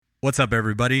What's up,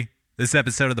 everybody? This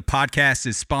episode of the podcast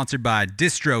is sponsored by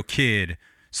DistroKid.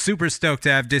 Super stoked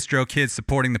to have DistroKid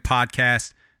supporting the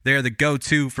podcast. They're the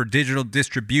go-to for digital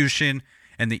distribution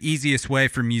and the easiest way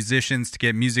for musicians to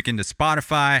get music into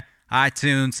Spotify,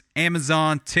 iTunes,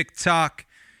 Amazon, TikTok,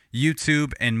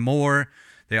 YouTube, and more.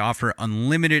 They offer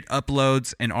unlimited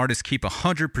uploads, and artists keep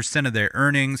 100% of their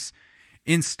earnings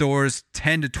in stores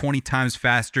 10 to 20 times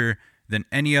faster than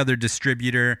any other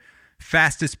distributor.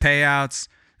 Fastest payouts.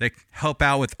 They help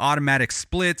out with automatic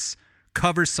splits,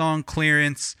 cover song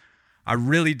clearance. I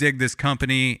really dig this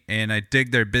company, and I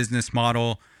dig their business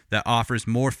model that offers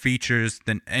more features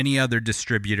than any other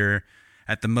distributor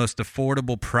at the most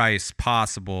affordable price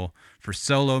possible for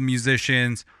solo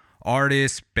musicians,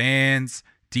 artists, bands,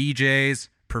 DJs,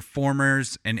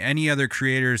 performers, and any other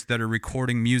creators that are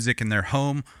recording music in their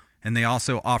home, and they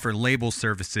also offer label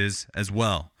services as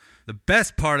well. The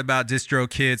best part about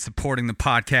DistroKid supporting the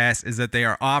podcast is that they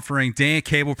are offering Dan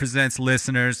Cable Presents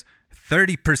listeners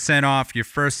 30% off your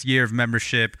first year of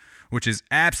membership, which is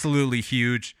absolutely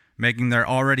huge, making their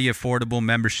already affordable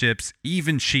memberships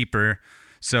even cheaper.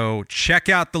 So check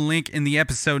out the link in the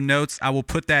episode notes. I will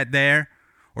put that there,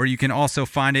 or you can also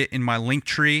find it in my link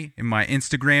tree in my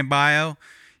Instagram bio.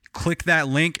 Click that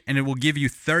link and it will give you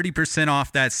 30%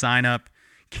 off that sign up.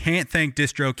 Can't thank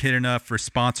DistroKid enough for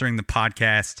sponsoring the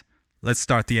podcast. Let's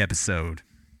start the episode.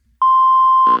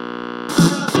 Looking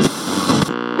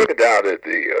down at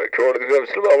the corner of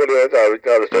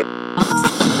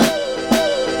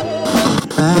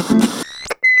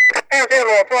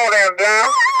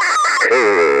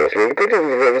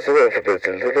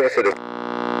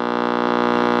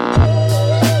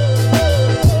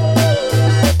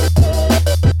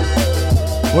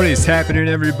What is happening,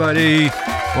 everybody?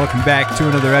 Welcome back to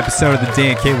another episode of the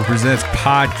Dan Cable Presents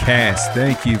podcast.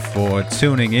 Thank you for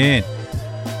tuning in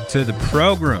to the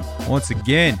program. Once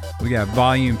again, we got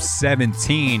volume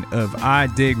 17 of I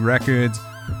Dig Records,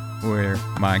 where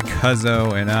my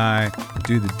cuzzo and I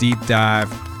do the deep dive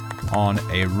on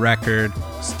a record.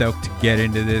 Stoked to get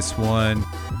into this one.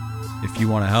 If you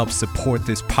want to help support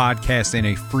this podcast in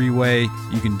a free way,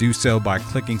 you can do so by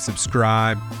clicking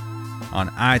subscribe on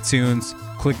iTunes,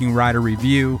 clicking write a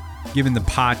review, giving the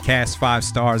podcast 5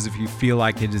 stars if you feel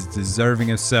like it is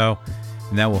deserving of so,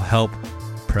 and that will help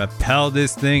propel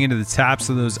this thing into the tops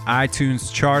of those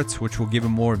iTunes charts, which will give it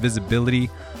more visibility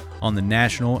on the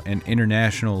national and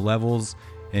international levels,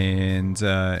 and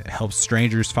help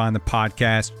strangers find the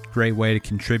podcast. Great way to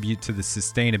contribute to the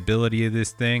sustainability of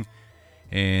this thing,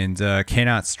 and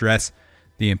cannot stress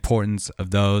the importance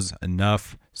of those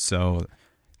enough. So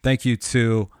thank you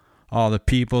to all the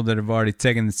people that have already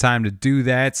taken the time to do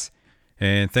that.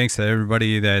 And thanks to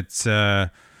everybody that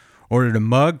ordered a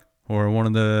mug or one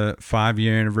of the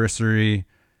 5-year anniversary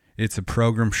It's a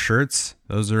Program shirts.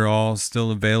 Those are all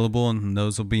still available, and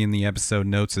those will be in the episode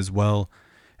notes, as well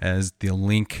as the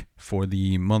link for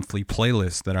the monthly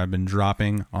playlist that I've been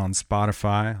dropping on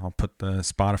Spotify. I'll put the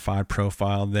Spotify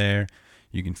profile there.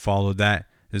 You can follow that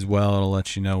as well. It'll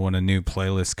let you know when a new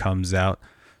playlist comes out.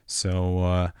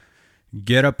 So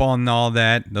get up on all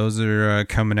that. Those are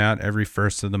coming out every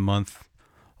first of the month.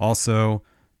 Also,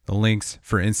 the links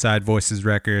for Inside Voices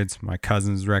Records, my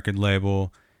cousin's record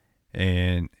label,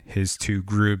 and his 2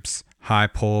 groups, High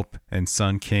Pulp and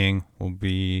Sun King, will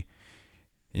be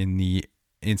in the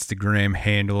Instagram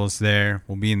handles there.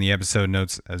 Will be in the episode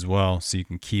notes as well, so you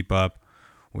can keep up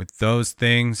with those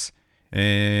things.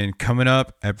 And coming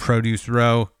up at Produce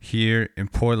Row here in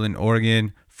Portland,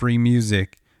 Oregon, free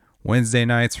music Wednesday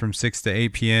nights from 6 to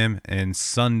 8 p.m. and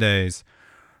Sundays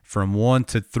from 1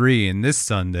 to 3. And this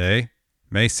Sunday,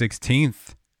 May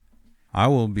 16th, I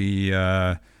will be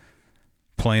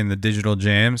playing the digital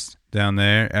jams down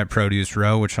there at Produce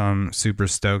Row, which I'm super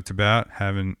stoked about.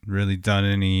 Haven't really done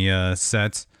any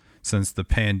sets since the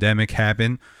pandemic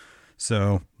happened.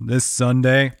 So this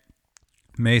Sunday,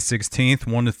 May 16th,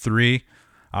 1 to 3,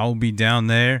 I will be down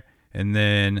there. And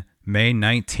then May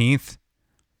 19th,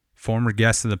 former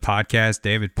guest of the podcast,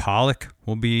 David Pollock,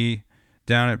 will be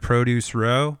down at Produce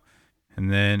Row. And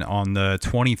then on the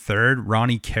 23rd,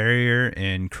 Ronnie Carrier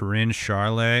and Corinne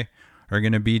Charlet are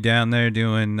going to be down there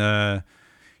doing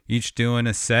each doing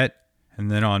a set.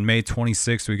 And then on May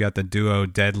 26th, we got the duo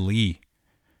Dead Lee,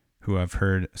 who I've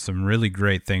heard some really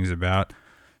great things about.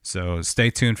 So stay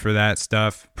tuned for that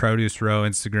stuff. Produce Row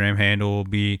Instagram handle will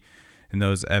be in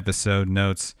those episode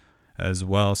notes as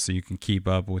well, so you can keep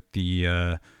up with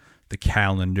the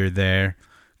calendar there.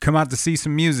 Come out to see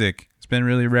some music. It's been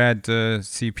really rad to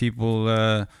see people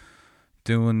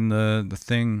doing the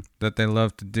thing that they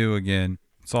love to do again.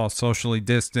 It's all socially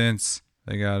distanced.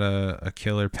 They got a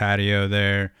killer patio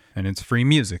there, and it's free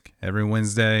music every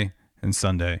Wednesday and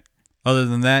Sunday. Other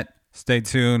than that, stay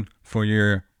tuned for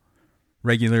your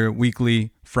regular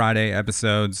weekly Friday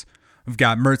episodes. We've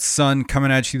got Mert's son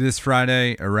coming at you this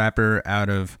Friday, a rapper out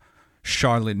of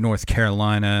Charlotte, North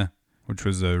Carolina, which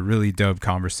was a really dope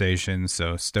conversation.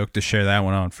 So stoked to share that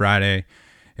one on Friday.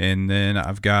 And then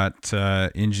I've got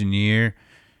engineer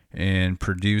and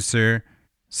producer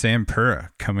Sam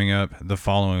Pura coming up the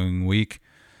following week.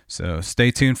 So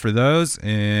stay tuned for those.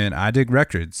 And I Dig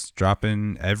Records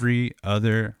dropping every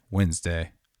other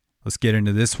Wednesday. Let's get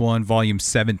into this one, volume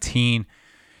 17.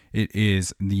 It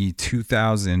is the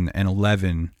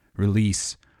 2011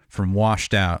 release from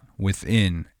Washed Out,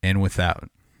 Within and Without.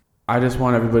 I just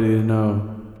want everybody to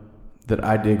know that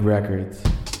I dig records.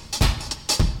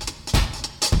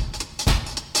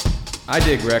 I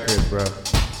dig records, bro.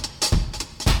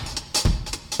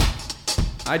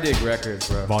 I dig records,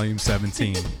 bro. Volume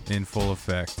 17 in full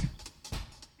effect.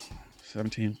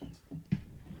 17.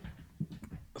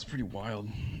 That's pretty wild.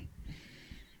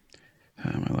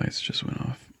 My lights just went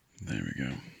off. There we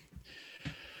go.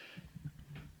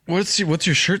 What's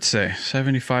your shirt say?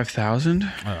 75,000?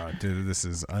 Oh, dude, this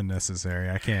is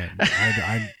unnecessary. I can't.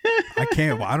 I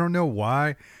can't. I don't know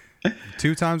why.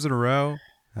 2 times in a row.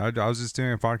 I was just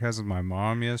doing a podcast with my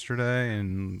mom yesterday,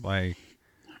 and like,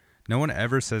 no one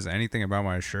ever says anything about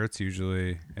my shirts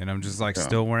usually, and I'm just like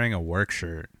still wearing a work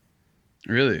shirt.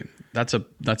 Really? That's a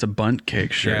bunt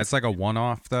cake shirt. Yeah, it's like a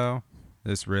one-off though.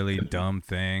 This really dumb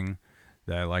thing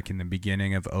that, like, in the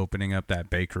beginning of opening up that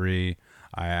bakery,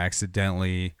 I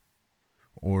accidentally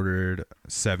ordered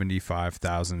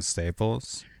 75,000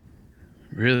 staples.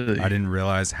 Really? I didn't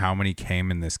realize how many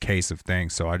came in this case of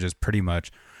things, so I just pretty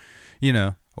much,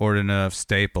 ordered enough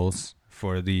staples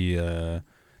for the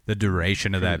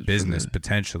duration of that business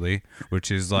potentially, which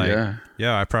is like,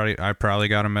 I probably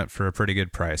got them for a pretty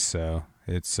good price. So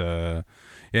it's some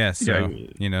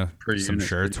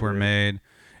shirts were made.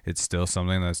 It's still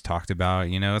something that's talked about.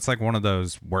 It's like one of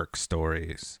those work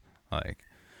stories. Like,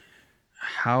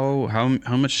 how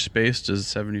much space does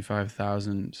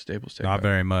 75,000 staples take? Not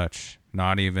very much.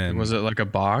 Not even. Was it like a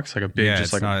box, like a big,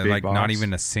 just like a big box? Not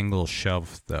even a single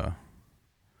shelf though.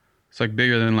 It's like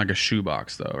bigger than like a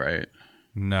shoebox though, right?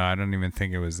 No, I don't even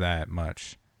think it was that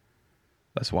much.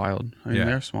 That's wild. I mean,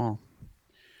 they're small.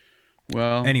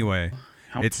 Well, anyway,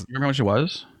 you remember how much it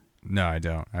was? No, I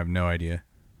don't. I have no idea.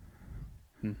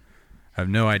 I have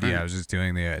no idea. I was just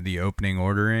doing the opening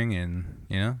ordering,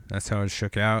 and that's how it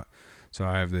shook out. So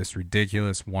I have this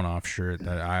ridiculous one-off shirt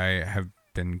that I have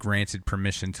been granted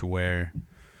permission to wear,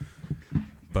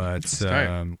 but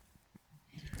I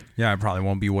probably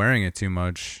won't be wearing it too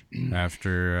much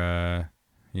after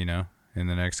in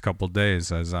the next couple of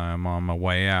days as I'm on my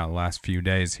way out. Last few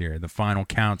days here, the final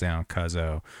countdown,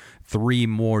 cuzzo. 3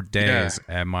 more days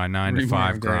at my 9 to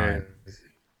 5 grind.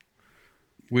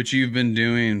 Which you've been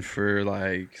doing for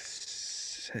like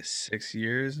 6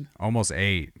 years? Almost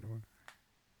 8.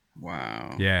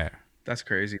 Wow. Yeah. That's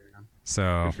crazy, man.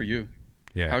 So good for you.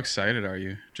 Yeah. How excited are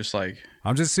you? Just like,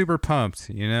 I'm just super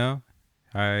pumped,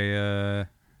 I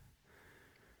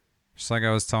just like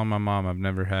I was telling my mom, I've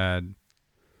never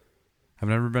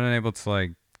been able to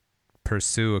like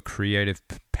pursue a creative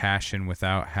passion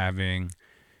without having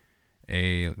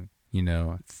a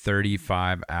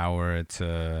 35 hour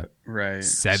to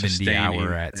 70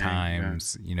 hour at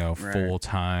times,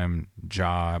 full-time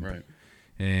job. Right.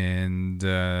 And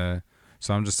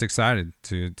so I'm just excited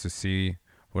to see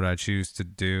what I choose to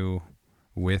do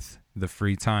with the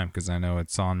free time, because I know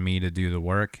it's on me to do the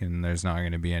work, and there's not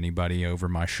going to be anybody over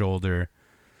my shoulder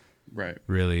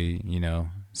really,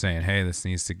 saying, hey, this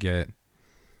needs to get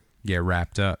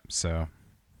wrapped up. So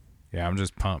yeah, I'm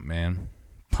just pumped, man.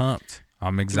 Pumped.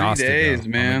 I'm exhausted. 3 days,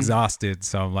 man. I'm exhausted.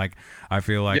 So I'm like, I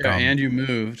feel like and you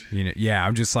moved.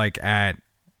 I'm just like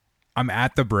I'm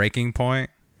at the breaking point.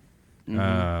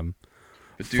 Mm-hmm.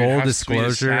 But dude, full how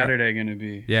disclosure, sweet is Saturday gonna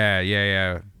be?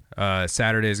 Yeah.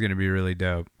 Saturday is gonna be really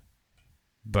dope.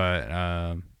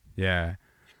 But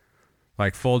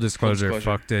like full disclosure,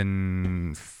 fucked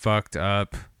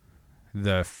up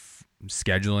the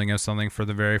scheduling of something for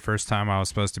the very first time. I was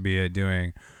supposed to be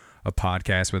doing a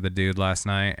podcast with a dude last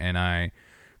night, and I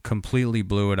completely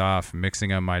blew it off,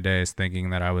 mixing up my days,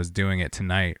 thinking that I was doing it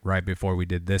tonight right before we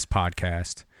did this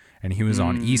podcast, and he was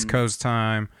on East Coast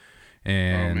time,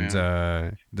 and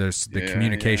there's the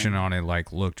communication on it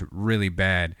like looked really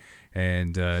bad,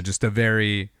 and just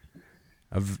I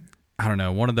don't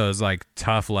know, one of those like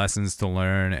tough lessons to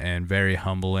learn and very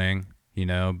humbling,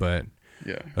 but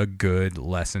a good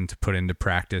lesson to put into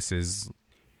practice is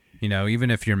You know,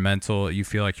 even if you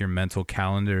feel like your mental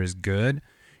calendar is good,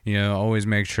 you know, always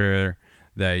make sure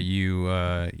that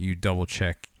you double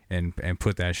check and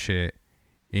put that shit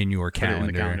in your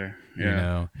calendar, Yeah. you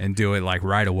know, and do it like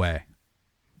right away,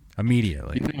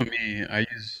 immediately. You know me,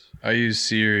 I use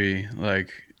Siri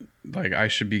like I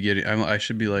should be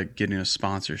like getting a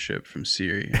sponsorship from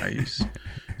Siri. I use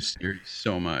Siri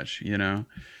so much, you know.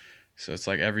 So it's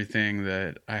like everything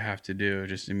that I have to do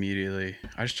just immediately.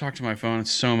 I just talk to my phone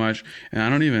so much, and I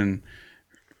don't even,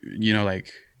 you know,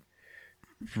 like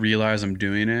realize I'm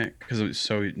doing it because it's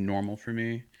so normal for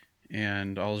me.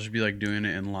 And I'll just be like doing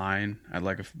it in line at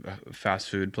like a fast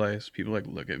food place. People like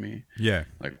look at me. Yeah.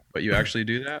 Like, but you actually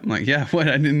do that? I'm like, yeah, what?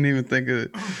 I didn't even think of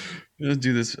it. Just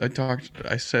do this.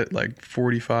 I set like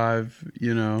 45,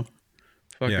 you know,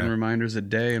 fucking reminders a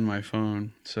day in my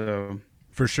phone. So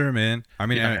for sure, man. I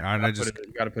mean, yeah, I just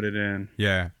got to put it in.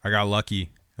 Yeah, I got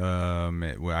lucky.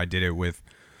 I did it with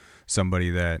somebody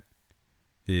that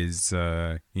is,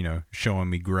 you know, showing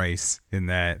me grace in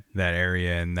that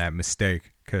area and that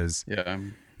mistake, because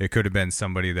it could have been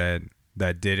somebody that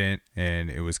didn't, and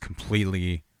it was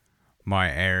completely my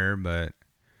error. But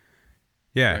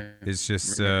yeah, it's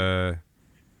just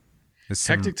it's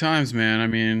hectic times, man. I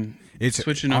mean, it's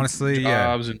switching honestly, up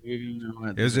jobs and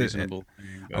moving. It was a reasonable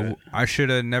thing. I should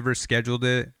have never scheduled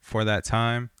it for that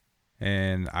time,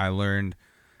 and I learned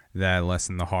that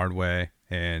lesson the hard way.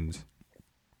 And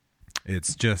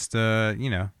it's just you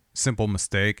know, simple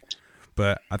mistake,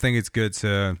 but I think it's good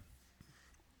to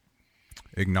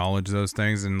acknowledge those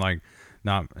things and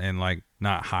not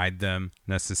hide them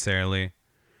necessarily.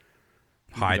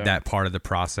 Hide that part of the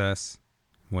process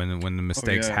when the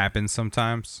mistakes happen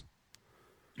sometimes.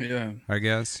 Yeah, I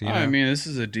guess. You know? I mean, this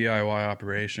is a DIY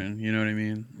operation. You know what I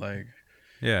mean? Like,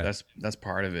 yeah, that's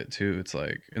part of it too. It's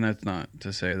like, and that's not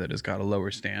to say that it's got a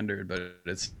lower standard, but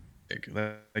it's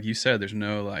like you said, there's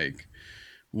no like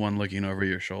one looking over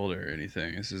your shoulder or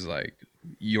anything. This is like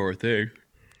your thing.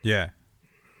 Yeah.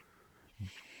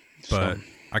 But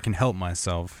I can help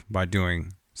myself by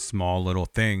doing small little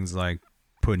things like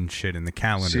putting shit in the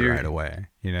calendar right away.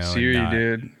 You know, Siri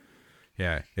did.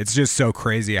 Yeah, it's just so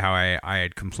crazy how I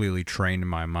had completely trained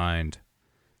my mind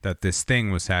that this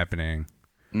thing was happening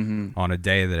on a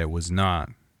day that it was not.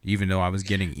 Even though I was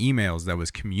getting emails that was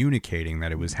communicating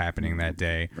that it was happening that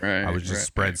day, I was just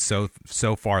spread so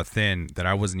far thin that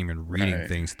I wasn't even reading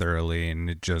things thoroughly, and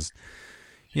it just,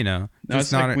 you know,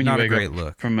 just not a great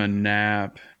look from a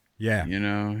nap. Yeah, you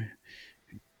know,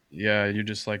 yeah, you're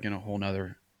just like in a whole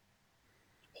nother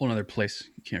place.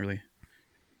 You can't really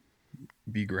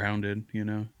be grounded, you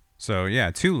know. So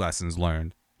yeah, 2 lessons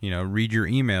learned. You know, read your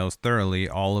emails thoroughly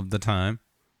all of the time.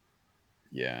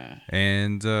 Yeah.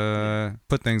 And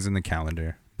put things in the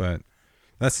calendar. But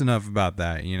that's enough about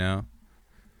that, you know.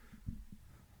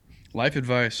 Life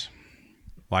advice.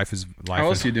 Life. How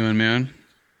else you doing, man?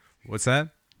 What's that?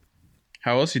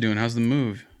 How else you doing? How's the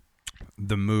move?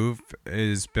 The move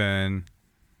has been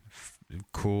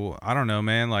cool. I don't know,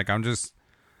 man. Like I'm just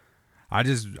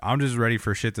ready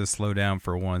for shit to slow down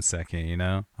for 1 second, you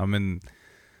know?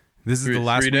 This is the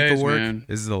last week of work. Man.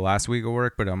 This is the last week of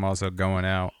work, but I'm also going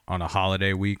out on a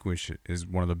holiday week, which is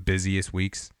one of the busiest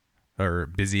weeks or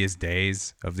busiest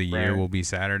days of the year will be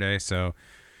Saturday. So,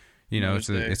 you know,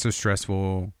 it's a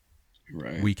stressful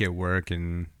week at work,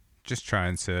 and just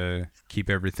trying to keep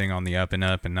everything on the up and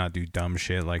up and not do dumb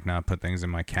shit like not put things in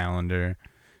my calendar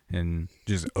and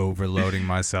just overloading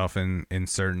myself in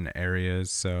certain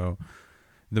areas. So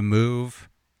the move,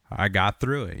 I got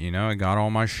through it, you know, I got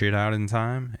all my shit out in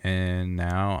time, and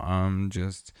now I'm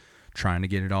just trying to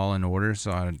get it all in order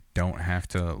so I don't have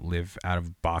to live out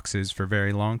of boxes for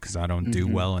very long, because I don't do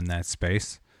well in that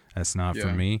space. That's not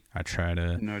for me. I try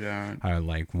to, no doubt. I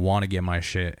want to get my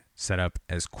shit set up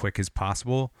as quick as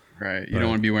possible. Right. You don't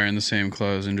want to be wearing the same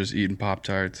clothes and just eating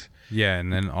Pop-Tarts. Yeah.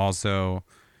 And then also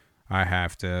I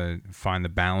have to find the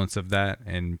balance of that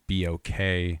and be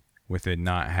okay with it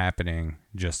not happening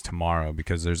just tomorrow,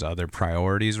 because there's other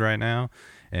priorities right now.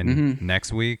 And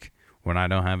next week, when I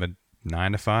don't have a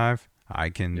 9 to 5, I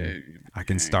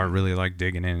can start really like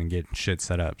digging in and getting shit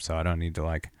set up. So I don't need to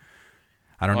I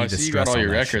don't need to stress you got all on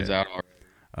your that records shit. out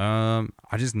already.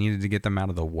 I just needed to get them out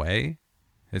of the way.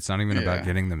 It's not even about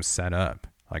getting them set up.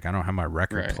 Like I don't have my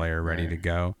record player ready to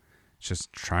go. It's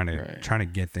just trying to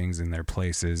get things in their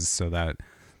places so that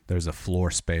there's a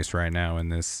floor space right now in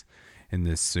this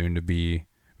soon to be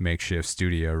makeshift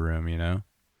studio room, you know?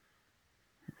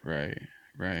 Right.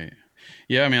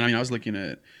 Yeah, I mean, I was looking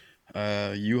at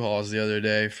U-Hauls the other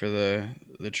day for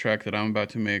the trek that I'm about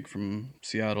to make from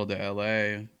Seattle to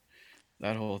LA.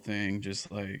 That whole thing,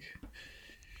 just like,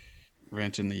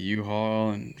 renting the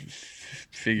U-Haul and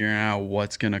figuring out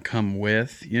what's gonna come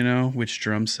with, which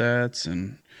drum sets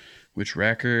and which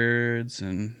records,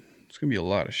 and it's gonna be a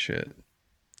lot of shit.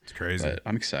 It's crazy. But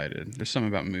I'm excited. There's something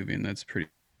about moving that's pretty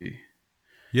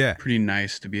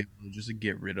nice to be able to just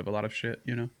get rid of a lot of shit,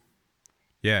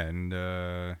 Yeah,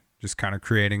 and just kind of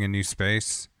creating a new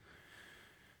space.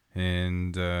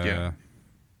 And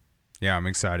yeah, I'm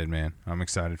excited, man. I'm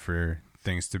excited for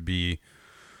things to be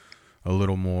a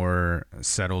little more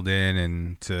settled in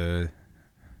and to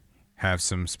have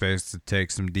some space to take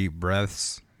some deep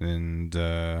breaths and,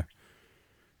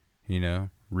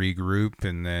 regroup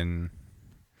and then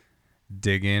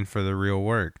dig in for the real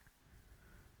work.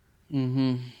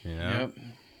 Mm-hmm. Yep.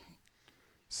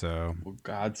 So. Well,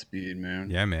 Godspeed, man.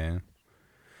 Yeah, man.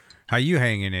 How you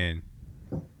hanging in?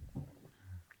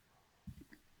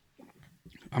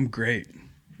 I'm great.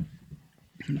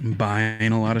 I'm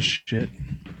buying a lot of shit.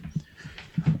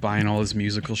 Buying all this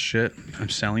musical shit. I'm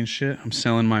selling shit. I'm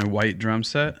selling my white drum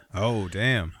set. Oh,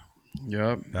 damn.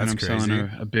 Yep. That's and I'm crazy. selling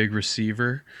a big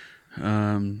receiver.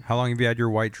 How long have you had your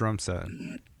white drum set?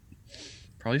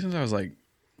 Probably since I was like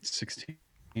 16.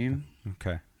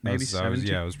 Okay. Maybe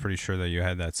 17. I was pretty sure that you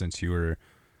had that since you were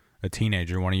a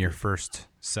teenager. One of your first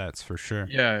sets, for sure.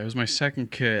 Yeah, it was my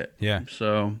second kit. Yeah.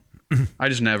 So I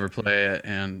just never play it,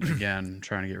 and again,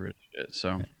 trying to get rid of it.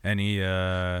 So any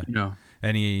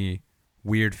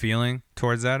weird feeling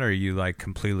towards that, or are you like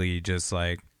completely just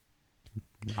like,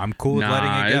 I'm cool with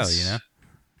letting it go,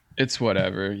 It's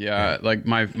whatever. Yeah. Like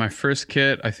my first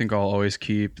kit, I think I'll always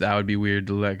keep. That would be weird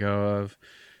to let go of.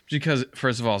 Because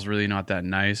first of all, it's really not that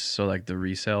nice. So like the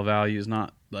resale value is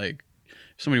not like,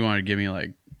 if somebody wanted to give me like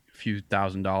a few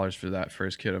 $1,000s for that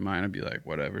first kit of mine, I'd be like,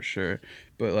 whatever, sure.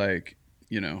 But like,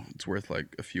 it's worth like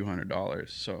a few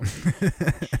 $100s. So,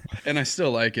 and I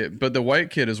still like it, but the white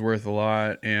kit is worth a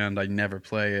lot and I never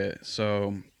play it.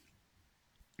 So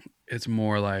it's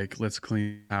more like, let's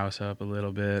clean the house up a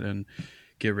little bit and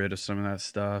get rid of some of that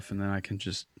stuff. And then I can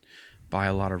just buy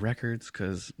a lot of records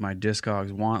because my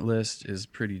Discogs want list is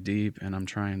pretty deep and I'm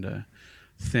trying to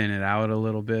thin it out a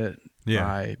little bit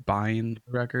by buying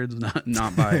records,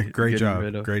 not by Great job.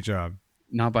 rid of, Great job.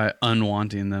 not by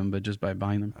unwanting them, but just by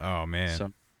buying them. Oh man.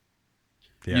 So,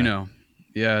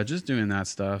 yeah. just doing that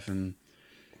stuff and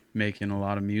making a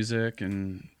lot of music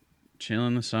and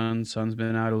chilling the sun. Sun's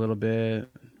been out a little bit.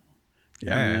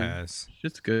 Yes.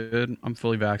 It's good. I'm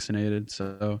fully vaccinated,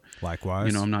 so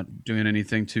likewise. I'm not doing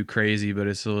anything too crazy, but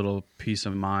it's a little peace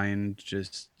of mind.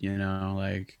 Just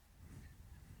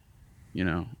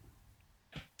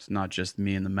it's not just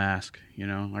me and the mask.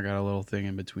 I got a little thing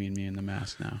in between me and the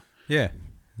mask now. Yeah,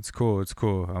 it's cool. It's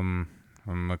cool.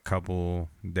 I'm a couple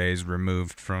days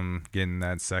removed from getting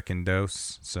that second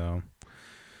dose, so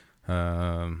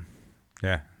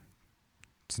yeah,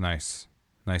 it's nice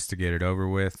to get it over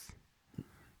with.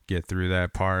 Get through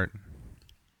that part.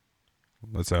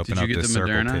 Let's open up this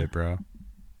circle Moderna? pit, bro.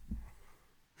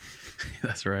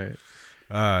 That's right.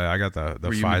 I got the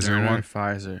Were you Pfizer Moderna or one.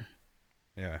 Pfizer.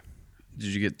 Yeah. Did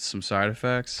you get some side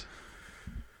effects?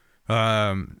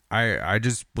 I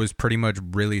just was pretty much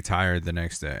really tired the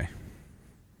next day.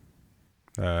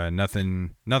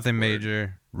 Nothing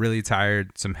major. Really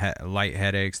tired. Some light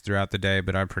headaches throughout the day,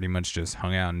 but I pretty much just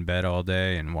hung out in bed all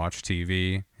day and watched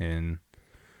TV, and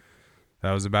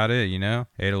that was about it.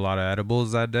 Ate a lot of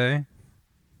edibles that day.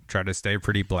 Tried to stay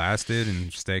pretty blasted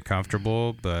and stay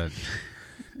comfortable, but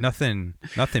nothing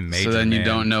major. So then you man.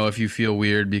 don't know if you feel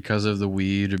weird because of the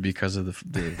weed or because of the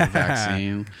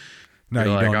vaccine. No, You're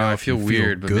you like, don't know I if feel you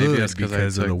weird, but maybe that's because I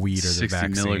of the took weed or the 60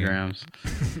 vaccine. milligrams.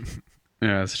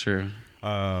 Yeah, that's true.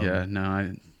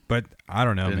 But I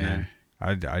don't know, Been man.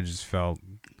 I just felt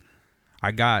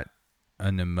I got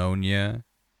a pneumonia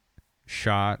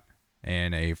shot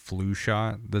and a flu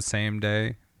shot the same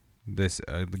day. This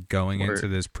going into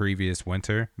this previous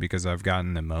winter because I've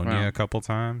gotten pneumonia a couple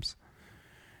times.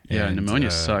 Yeah, And,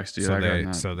 pneumonia sucks,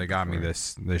 dude. So they got me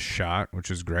this shot,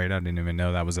 which is great. I didn't even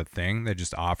know that was a thing. They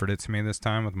just offered it to me this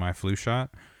time with my flu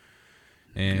shot,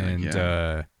 and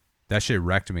that shit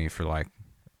wrecked me for like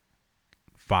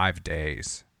 5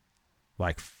 days.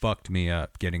 Like fucked me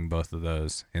up getting both of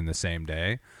those in the same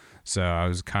day. So I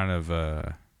was kind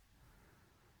of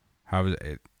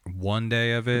one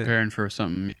day of it preparing for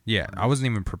something. Yeah, I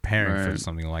wasn't even preparing for Right.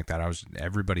 something like that.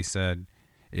 Everybody said,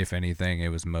 if anything, it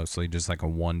was mostly just like a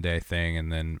 1 day thing,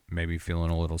 and then maybe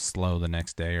feeling a little slow the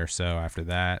next day or so after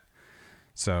that.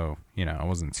 So I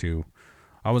wasn't too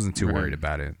Right. worried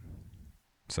about it.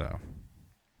 So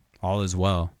all is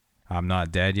well. I'm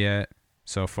not dead yet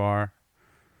so far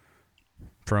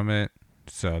from it,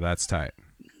 so that's tight.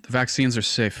 The vaccines are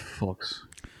safe, folks.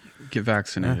 Get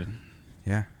vaccinated.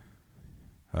 Yeah.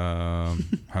 I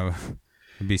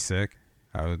would be sick.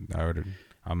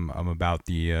 I'm about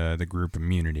the group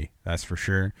immunity. That's for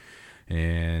sure.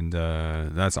 And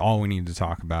that's all we need to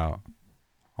talk about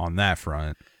on that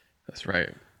front. That's right.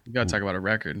 You got to talk about a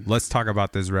record. Let's talk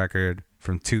about this record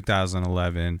from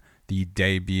 2011, the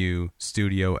debut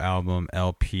studio album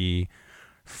LP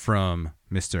from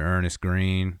Mr. Ernest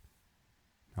Green,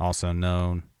 also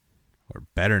known or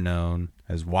better known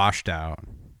as Washed Out.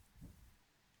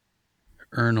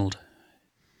 Arnold.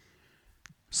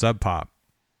 Sub Pop.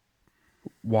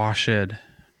 Washed.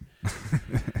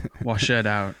 Washed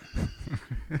out.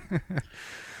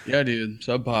 Yeah, dude.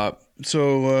 Sub Pop.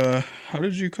 So, how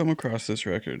did you come across this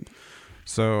record?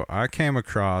 So I came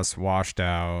across Washed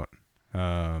Out.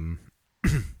 My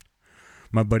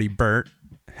buddy Bert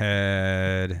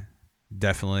had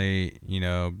definitely,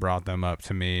 brought them up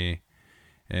to me,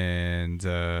 and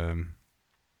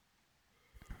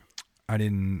I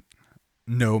didn't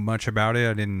know much about it.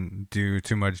 I didn't do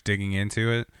too much digging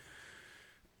into it,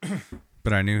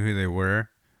 but I knew who they were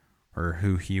or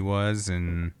who he was.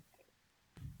 And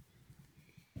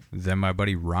then my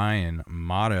buddy Ryan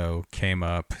Motto came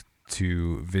up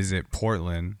to visit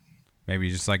Portland, maybe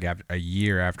just like a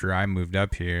year after I moved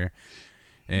up here,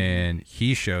 and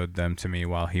he showed them to me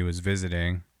while he was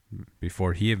visiting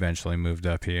before he eventually moved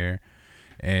up here.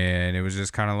 And it was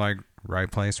just kind of like right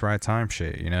place, right time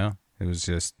shit, It was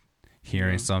just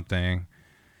hearing something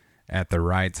at the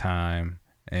right time,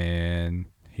 and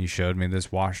he showed me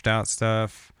this Washed Out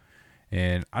stuff,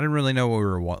 and I didn't really know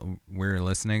what we were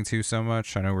listening to so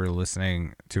much. I know we were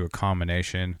listening to a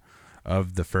combination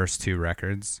of the first two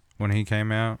records when he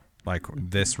came out, like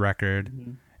this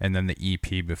record and then the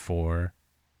EP before,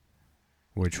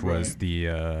 which was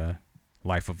the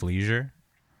Life of Leisure.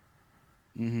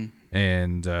 And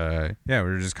we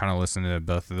were just kind of listening to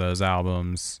both of those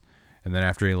albums. And then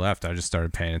after he left, I just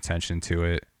started paying attention to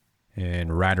it.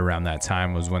 And right around that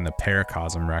time was when the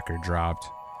Paracosm record dropped,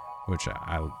 which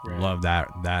I love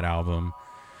that album.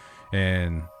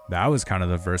 And that was kind of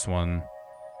the first one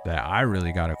that I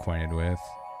really got acquainted with.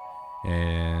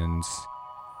 And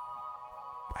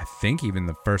I think even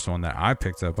the first one that I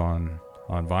picked up on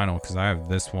vinyl, because I have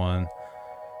this one,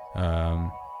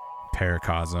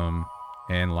 Paracosm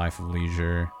and Life of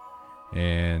Leisure.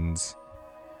 And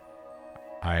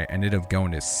I ended up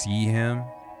going to see him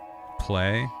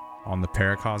play on the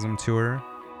Paracosm tour.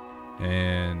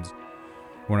 And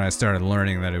when I started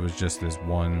learning that it was just this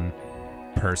one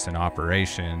person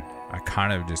operation, I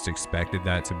kind of just expected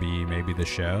that to be maybe the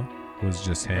show. It was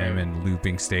just him and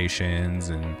looping stations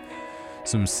and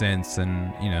some synths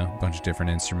and, a bunch of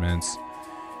different instruments.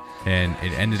 And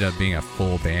it ended up being a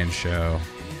full band show,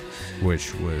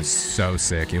 which was so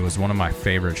sick. It was one of my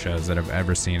favorite shows that I've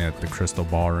ever seen at the Crystal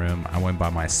Ballroom. I went by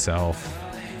myself,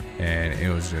 and it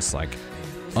was just like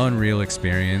unreal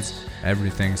experience.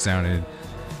 Everything sounded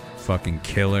fucking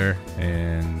killer,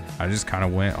 and I just kind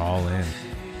of went all in,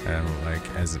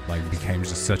 and became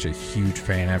just such a huge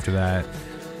fan after that.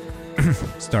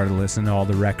 Started listening to all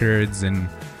the records, and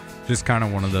just kind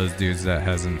of one of those dudes that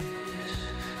hasn't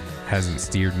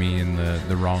steered me in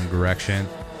the wrong direction.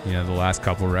 The last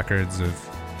couple records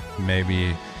have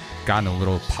maybe gotten a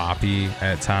little poppy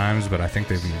at times, but I think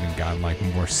they've even gotten like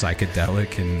more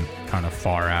psychedelic and kind of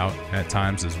far out at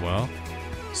times as well.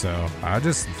 So I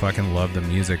just fucking love the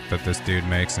music that this dude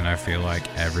makes, and I feel like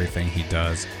everything he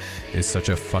does is such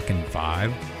a fucking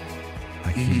vibe.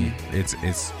 Like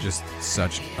it's just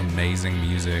such amazing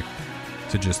music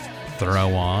to just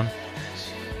throw on,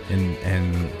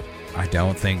 and I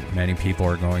don't think many people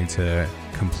are going to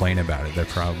complain about it. They're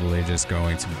probably just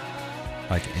going to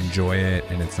like enjoy it,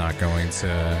 and it's not going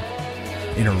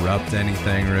to interrupt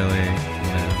anything really,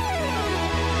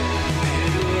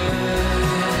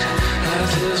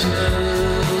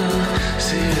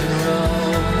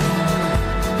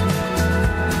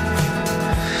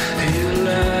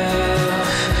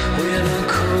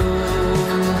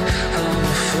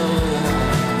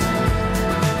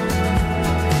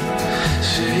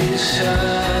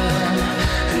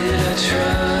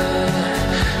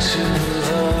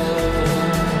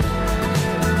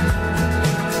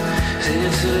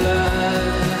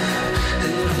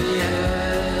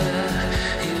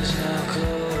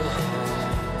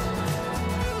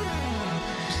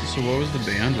 So what was the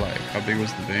band like? How big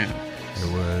was the band? It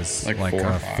was like four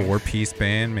a 4-piece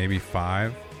band, maybe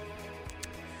 5.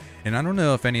 And I don't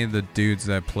know if any of the dudes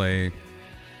that play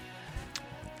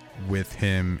with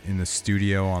him in the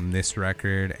studio on this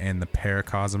record and the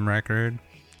Paracosm record,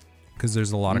 because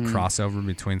there's a lot of crossover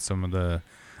between some of the,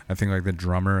 I think like the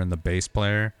drummer and the bass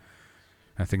player.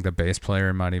 I think the bass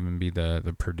player might even be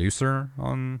the producer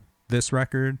on this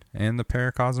record and the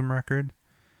Paracosm record.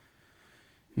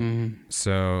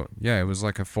 So yeah, it was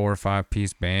like a 4 or 5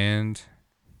 piece band.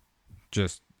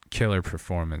 Just killer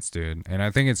performance, dude. And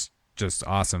I think it's just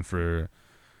awesome for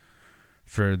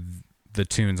the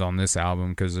tunes on this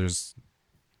album, because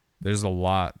there's a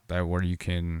lot that where you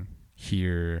can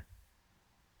hear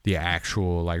the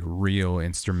actual like real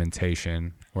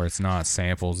instrumentation, where it's not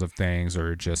samples of things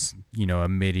or just, you know, a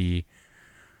MIDI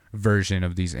version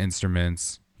of these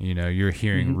instruments. You know, you're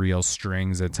hearing real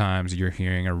strings at times, you're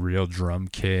hearing a real drum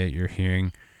kit, you're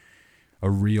hearing a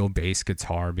real bass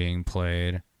guitar being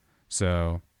played.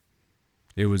 So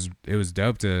it was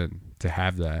dope to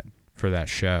have that for that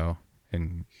show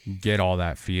and get all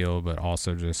that feel, but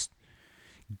also just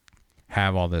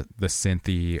have all the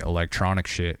synthy electronic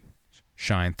shit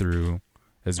shine through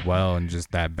as well. And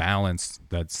just that balance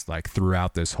that's like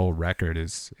throughout this whole record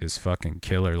is fucking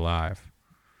killer live.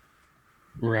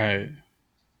 Right.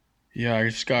 Yeah, I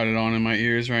just got it on in my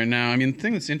ears right now. I mean, the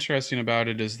thing that's interesting about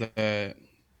it is that...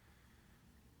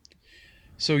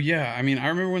 So, yeah, I mean, I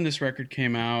remember when this record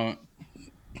came out,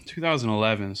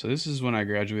 2011. So this is when I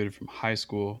graduated from high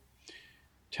school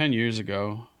 10 years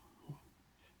ago.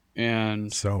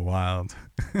 And... So wild.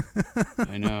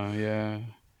 I know, yeah.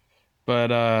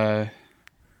 But I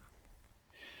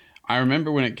remember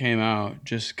when it came out,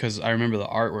 just because I remember the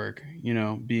artwork, you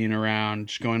know, being around,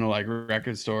 just going to, like,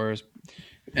 record stores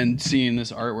and seeing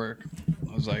this artwork.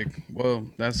 I was like, whoa,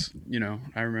 that's, you know,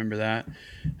 I remember that.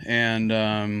 And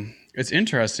it's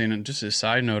interesting, and just a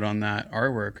side note on that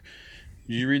artwork,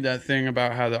 did you read that thing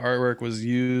about how the artwork was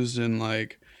used in,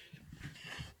 like,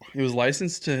 it was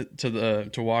licensed to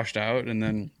Washed Out, and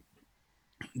then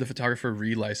the photographer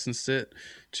relicensed it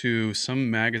to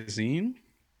some magazine,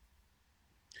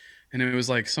 and it was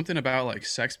like something about like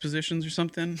sex positions or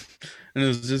something, and it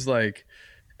was just like,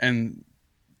 and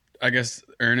I guess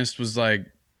Ernest was like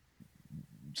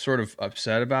sort of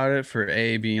upset about it for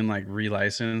A, being like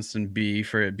relicensed, and B,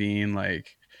 for it being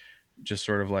like just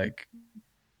sort of like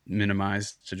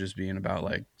minimized to just being about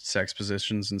like sex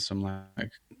positions in some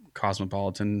like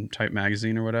cosmopolitan type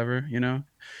magazine or whatever, you know,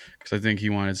 because I think he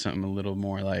wanted something a little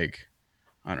more like,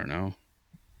 I don't know,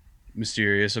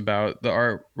 mysterious about the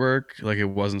artwork. Like it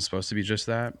wasn't supposed to be just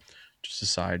that. Just a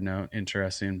side note,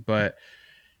 interesting. But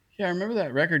yeah, I remember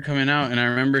that record coming out, and I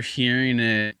remember hearing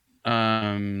it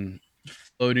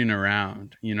floating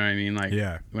around, you know what I mean? Like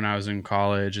when I was in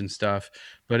college and stuff,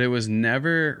 but it was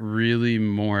never really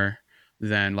more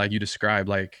than like you described,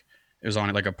 like it was on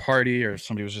at like a party, or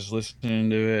somebody was just listening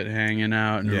to it, hanging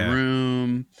out in a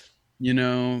room, you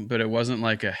know, but it wasn't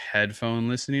like a headphone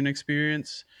listening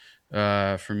experience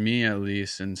for me, at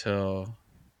least until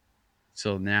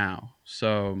now.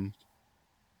 So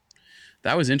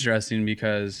that was interesting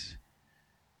because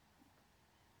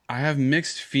I have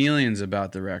mixed feelings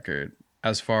about the record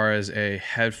as far as a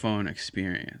headphone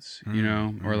experience, you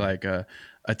know, or like a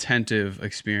attentive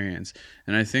experience.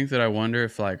 And I think that I wonder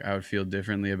if like I would feel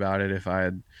differently about it if I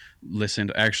had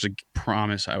listened. I actually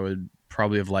promise I would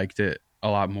probably have liked it a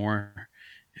lot more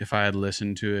if I had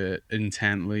listened to it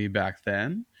intently back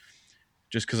then,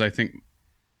 just because I think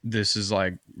this is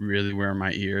like really where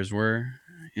my ears were,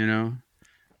 you know?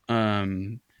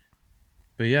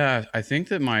 But yeah, I think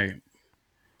that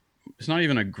it's not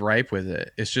even a gripe with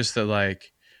it. It's just that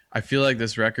like, I feel like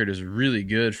this record is really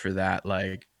good for that,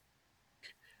 like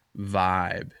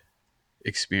vibe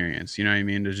experience, you know what I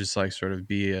mean? To just like sort of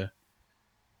be a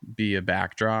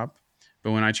backdrop.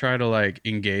 But when I try to like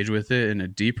engage with it in a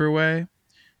deeper way,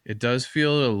 it does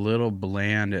feel a little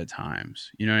bland at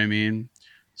times. You know what I mean?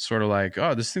 Sort of like,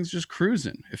 oh, this thing's just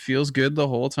cruising. It feels good the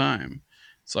whole time.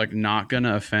 It's like not going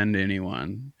to offend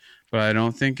anyone. But I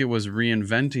don't think it was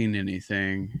reinventing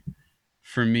anything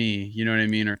for me, you know what I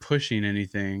mean? Or pushing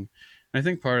anything. And I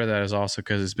think part of that is also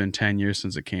because it's been 10 years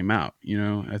since it came out. You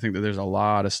know, I think that there's a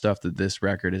lot of stuff that this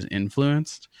record has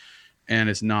influenced, and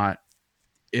it's not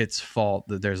its fault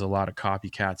that there's a lot of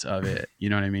copycats of it. You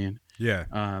know what I mean? Yeah.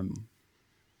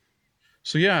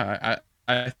 So yeah,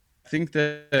 I think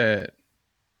that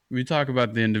we talk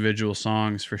about the individual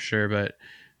songs for sure, but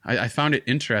I found it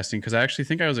interesting because I actually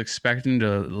think I was expecting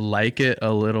to like it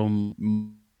a little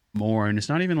more. And it's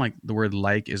not even like the word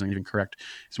like isn't even correct.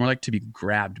 It's more like to be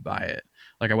grabbed by it.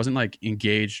 Like I wasn't like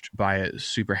engaged by it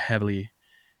super heavily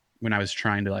when I was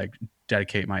trying to like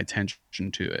dedicate my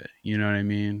attention to it. You know what I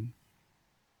mean?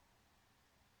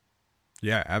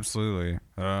 Yeah, absolutely.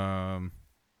 I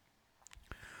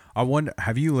wonder,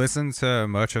 have you listened to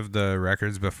much of the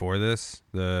records before this?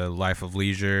 The Life of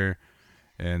Leisure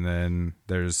and then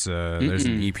there's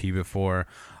an EP before.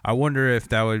 I wonder if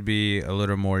that would be a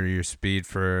little more your speed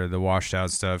for the washed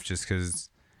out stuff, just because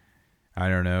I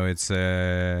don't know. It's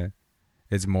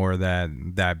more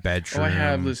that bedroom. I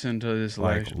have listened to this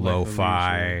like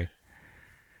lo-fi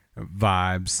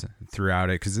vibes throughout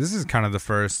it, because this is kind of the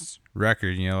first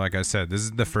record, like I said, this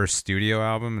is the first studio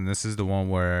album, and this is the one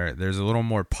where there's a little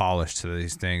more polish to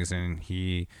these things, and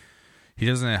he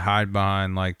doesn't hide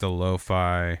behind like the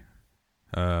lo-fi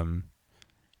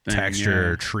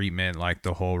texture treatment like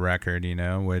the whole record,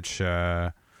 which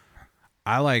I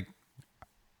like.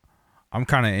 I'm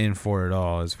kind of in for it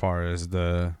all as far as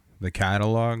the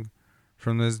catalog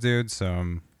from this dude, so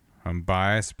I'm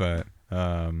biased, but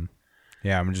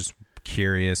yeah, I'm just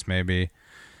curious maybe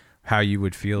how you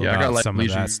would feel about some of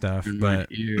that stuff. But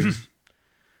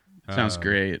sounds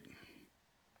great.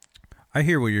 I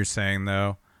hear what you're saying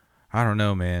though. I don't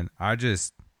know, man.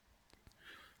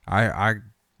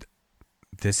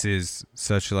 This is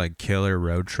such like killer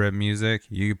road trip music.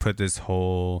 You could put this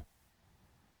whole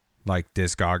like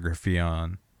discography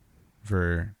on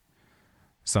for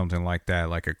something like that,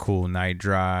 like a cool night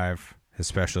drive,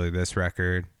 especially this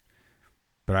record.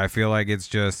 But I feel like it's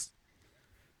just,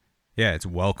 it's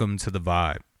welcome to the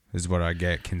vibe is what I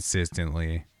get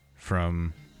consistently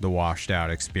from the washed out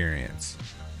experience.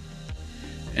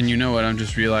 And you know what I'm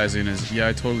just realizing is,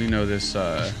 I totally know this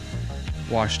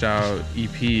washed out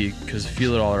EP, because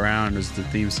Feel It All Around is the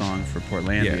theme song for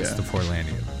Portlandia. Yeah, it's the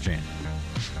Portlandia jam.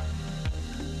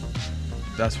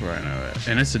 That's where I know it.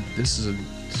 And this is a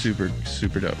super,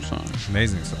 super dope song.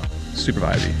 Amazing song. Super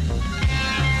vibey.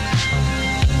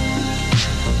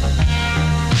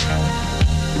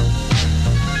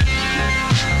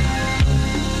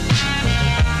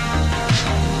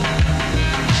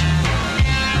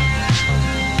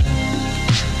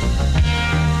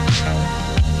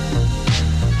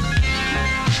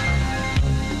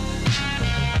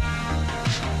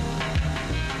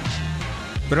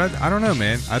 But I don't know,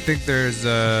 man. I think there's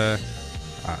I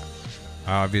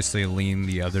obviously lean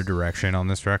the other direction on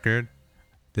this record.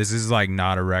 This is like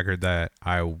not a record that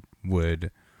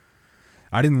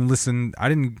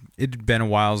it'd been a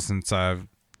while since I've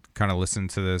kind of listened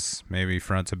to this, maybe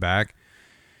front to back,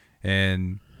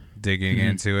 and digging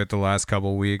into it the last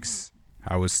couple weeks.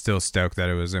 I was still stoked that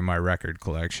it was in my record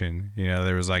collection.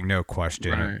 There was like no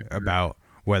question about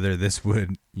whether this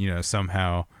would,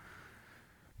 somehow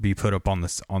be put up on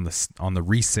the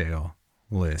resale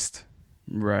list.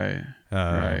 Right.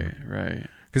 Right.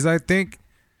 Because I think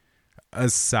I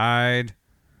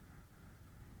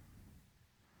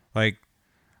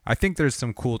think there's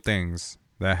some cool things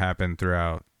that happen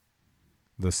throughout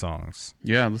the songs.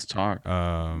 Yeah, let's talk.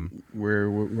 Where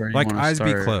you like wanna Eyes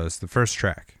start? Be Closed, the first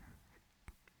track.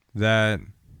 That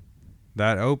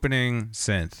opening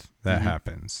synth that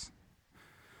happens.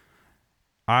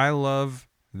 I love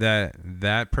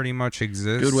that pretty much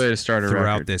exists. Good way to start a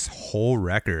throughout record. this whole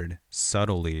record,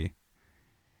 subtly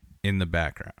in the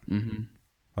background. Mm-hmm.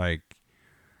 Like,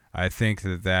 I think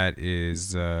that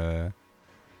is, I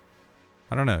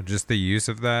don't know, just the use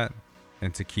of that,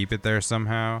 and to keep it there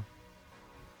somehow,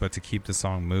 but to keep the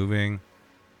song moving,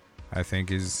 I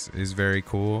think is very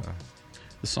cool.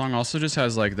 The song also just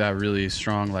has like that really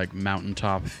strong like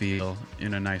mountaintop feel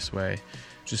in a nice way,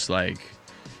 just like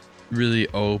really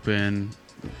open,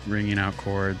 ringing out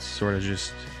chords, sort of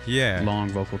just long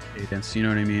vocal cadence. You know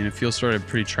what I mean? It feels sort of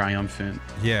pretty triumphant.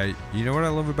 Yeah, you know what I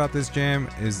love about this jam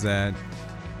is that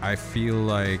I feel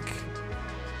like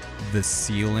the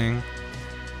ceiling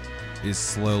is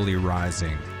slowly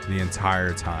rising the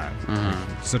entire time.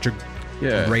 Such a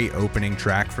great opening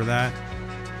track for that.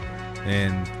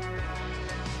 And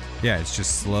it's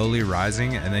just slowly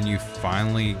rising, and then you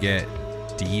finally get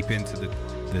deep into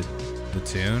the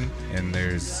tune, and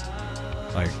there's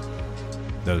like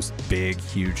those big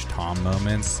huge tom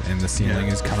moments, and the ceiling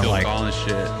is kind of like Phil Collins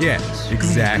shit. Yeah,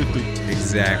 exactly.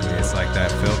 It's like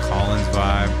that Phil Collins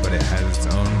vibe, but it has its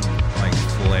own like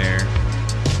flair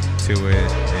to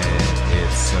it, and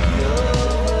it's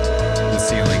the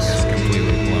ceiling is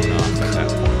completely blown off at that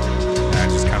point. And I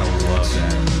just kind of love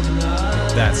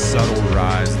that subtle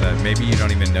rise that maybe you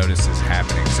don't even notice is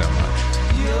happening so much.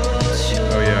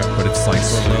 Oh yeah, but it's like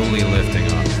slowly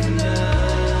lifting off.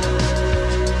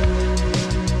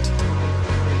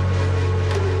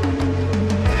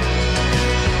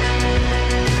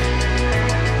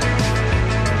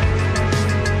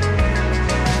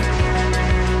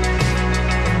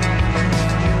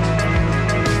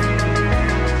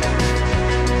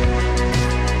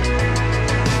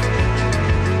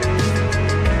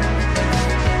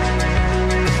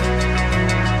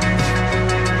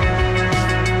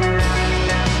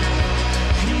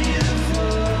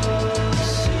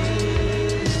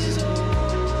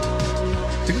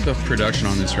 the production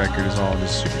on this record is all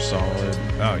just super solid.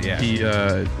 Oh yeah. He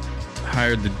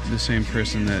hired the same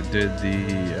person that did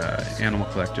the Animal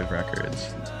Collective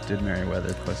records, did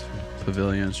Merriweather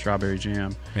Pavilion, Strawberry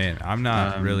Jam. Man, I'm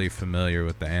not really familiar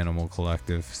with the Animal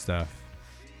Collective stuff.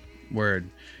 Word.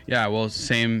 Yeah, well,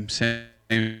 same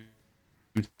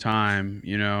time,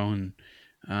 you know,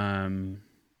 and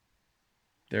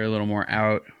they're a little more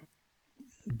out,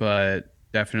 but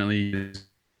definitely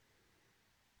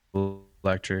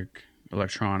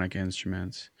electronic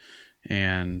instruments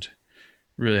and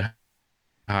really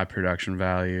high production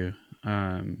value.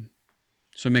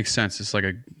 So it makes sense. It's like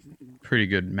a pretty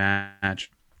good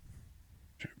match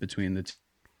between the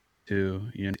two.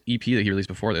 You know, the EP that he released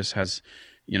before this has,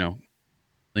 you know,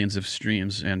 millions of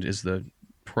streams and is the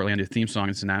Portlandia theme song.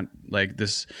 It's not like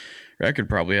this record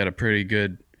probably had a pretty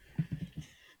good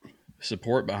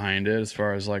support behind it as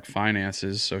far as like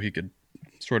finances, so he could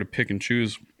sort of pick and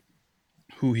choose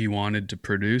who he wanted to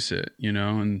produce it, you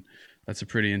know, and that's a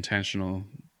pretty intentional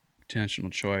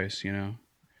choice, you know.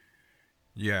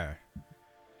 Yeah.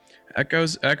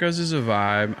 Echoes is a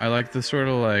vibe. I like the sort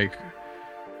of like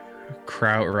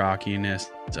kraut rockiness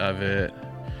of it.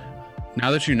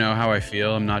 Now that you know how I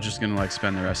feel, I'm not just gonna like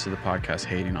spend the rest of the podcast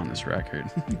hating on this record.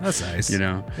 That's nice. You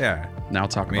know. Yeah. Now I'll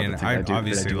talk about the thing I do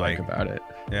obviously like about it.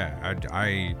 Yeah,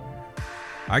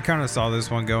 I kind of saw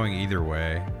this one going either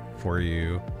way for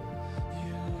you.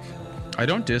 I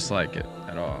don't dislike it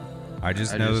at all. I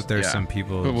just know that there's some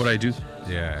people. But what I do,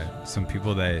 yeah, some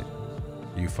people that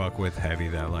you fuck with heavy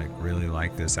that like really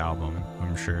like this album,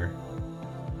 I'm sure.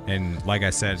 And like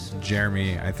I said,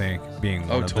 Jeremy, I think being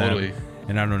one of them.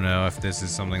 And I don't know if this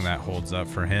is something that holds up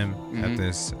for him at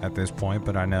this point,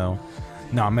 but I know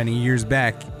not many years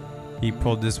back he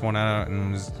pulled this one out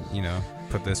and was, you know,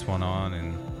 put this one on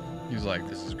and he's like,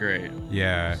 this is great.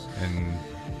 Yeah, and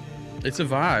it's a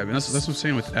vibe, and that's what I'm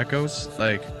saying with Echoes,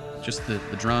 like just the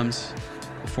drums,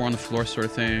 the four on the floor sort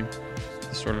of thing,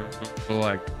 the sort of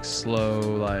like slow,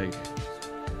 like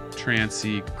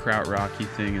trancey, kraut rocky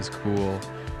thing is cool.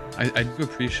 I do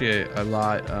appreciate a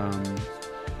lot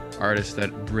artists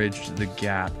that bridged the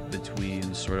gap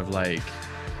between sort of like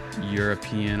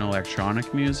European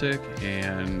electronic music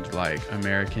and like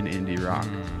American indie rock.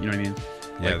 You know what I mean?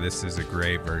 Yeah, like, this is a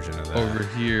great version of that. Over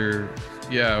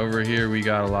here we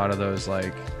got a lot of those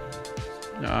like,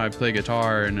 you know, I play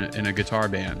guitar in a guitar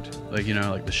band, like, you know,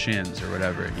 like the Shins or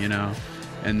whatever, you know,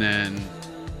 and then,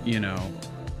 you know,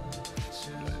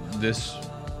 this,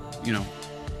 you know,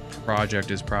 project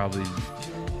is probably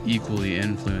equally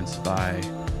influenced by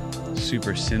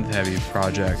super synth heavy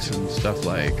projects and stuff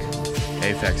like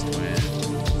Aphex Twin.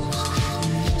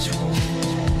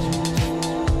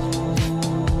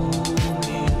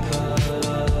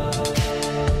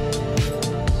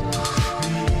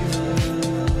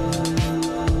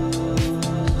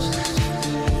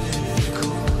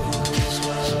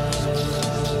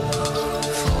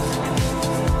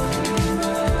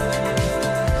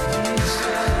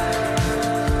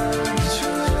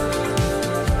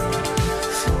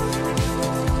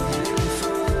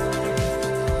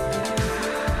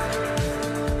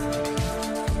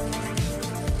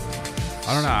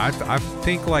 I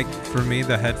think like for me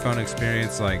the headphone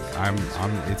experience, like I'm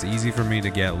it's easy for me to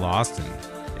get lost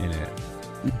in it.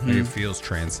 It feels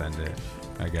transcendent,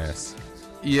 I guess.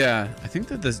 Yeah, I think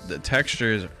that the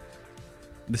textures,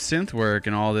 the synth work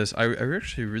and all this, I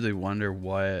actually really wonder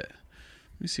what,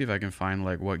 let me see if I can find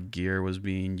like what gear was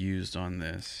being used on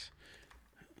this.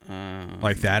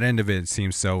 Like that end of it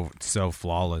seems so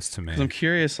flawless to me. 'Cause I'm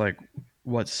curious like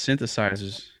what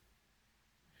synthesizers.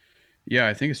 Yeah,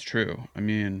 I think it's true. I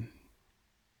mean,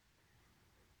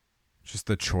 just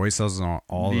the choices on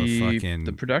all the fucking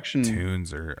the production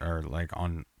tunes are like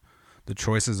on the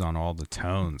choices on all the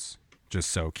tones just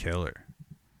so killer.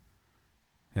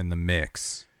 And the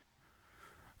mix.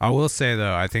 I will say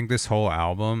though, I think this whole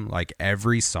album, like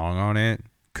every song on it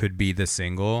could be the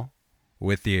single,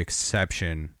 with the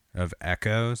exception of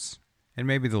Echoes and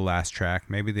maybe the last track,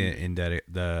 maybe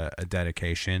a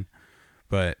dedication,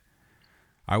 but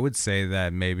I would say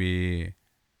that maybe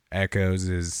Echoes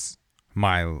is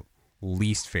my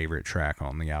least favorite track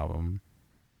on the album.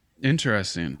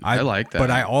 Interesting. I like that.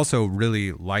 But I also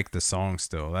really like the song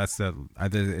still. It's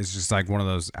just like one of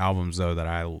those albums though that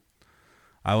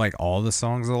I like all the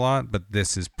songs a lot, but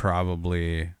this is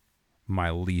probably my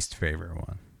least favorite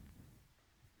one.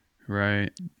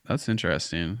 Right. That's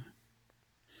interesting.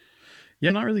 Yeah,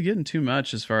 I'm not really getting too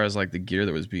much as far as like the gear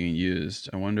that was being used.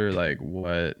 I wonder like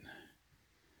what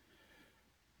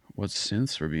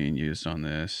synths were being used on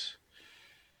this.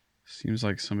 Seems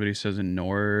like somebody says a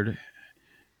Nord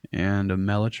and a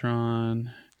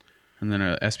Mellotron. and then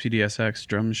a SPDSX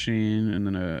drum machine, and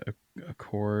then a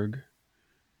Korg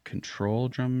Control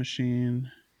drum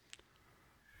machine.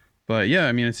 But yeah,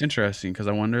 I mean, it's interesting because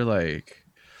I wonder, like,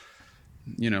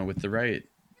 with the right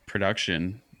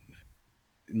production,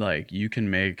 like, you can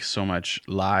make so much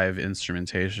live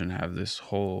instrumentation have this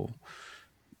whole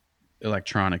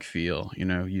electronic feel,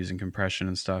 using compression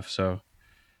and stuff. So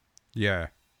Yeah.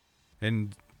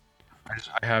 And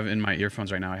I have in my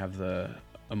earphones right now, I have the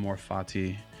Amor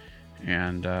Fati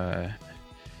and the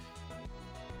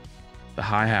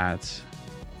hi-hats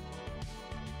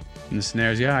and the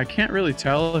snares. Yeah, I can't really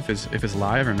tell if it's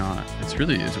live or not. It's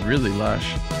really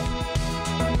lush.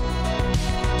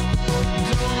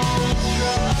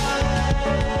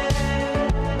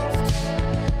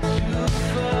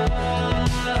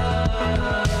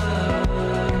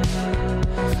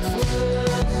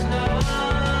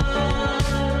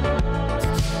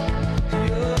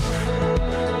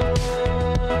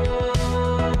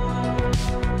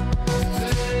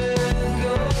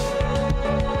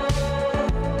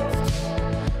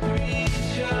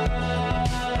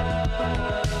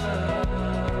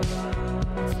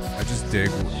 dig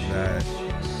that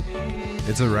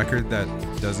it's a record that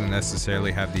doesn't necessarily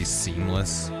have these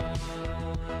seamless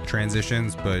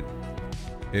transitions, but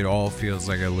it all feels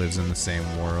like it lives in the same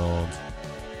world.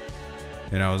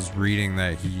 And I was reading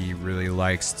that he really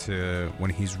likes to,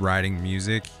 when he's writing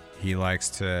music, he likes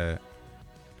to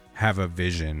have a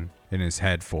vision in his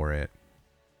head for it.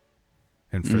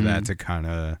 And for that to kind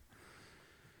of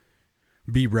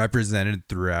be represented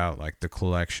throughout like the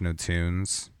collection of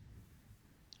tunes.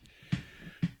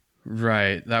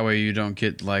 Right. That way you don't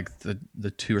get like the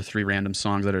 2 or 3 random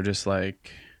songs that are just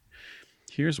like,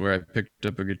 here's where I picked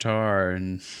up a guitar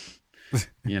and,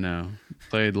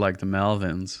 played like the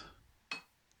Melvins.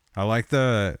 I like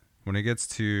when it gets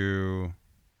to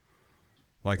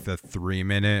like the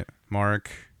 3-minute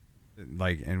mark,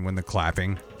 like, and when the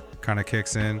clapping kind of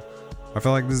kicks in, I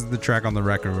feel like this is the track on the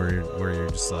record where you're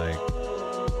just like,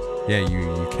 yeah,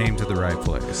 you came to the right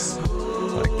place.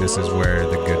 Like, this is where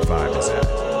the good vibe is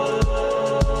at.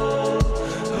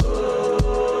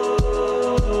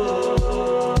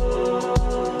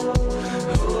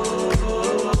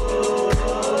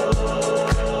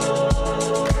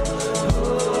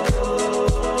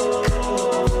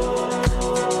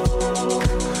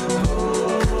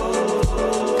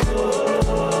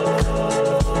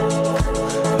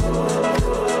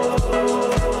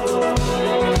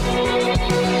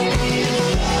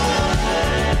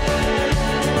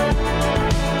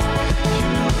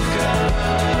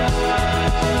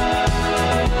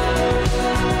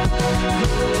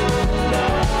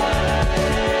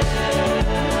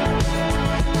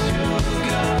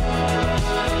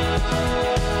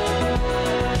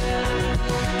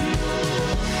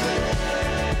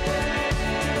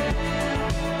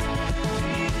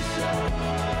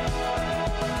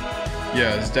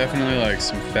 Yeah, it's definitely like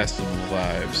some festival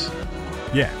vibes.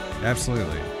 Yeah,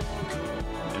 absolutely.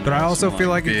 But I also feel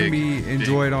like it can be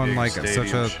enjoyed on like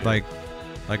such a shit. like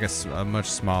a much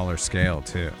smaller scale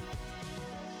too.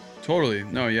 Totally.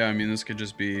 No, yeah, I mean, this could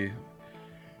just be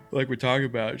like we talk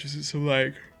about, just some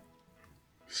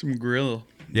grill.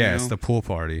 Yeah, it's the pool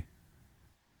party.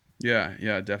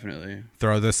 Yeah, definitely.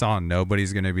 Throw this on.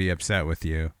 Nobody's going to be upset with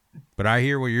you. But I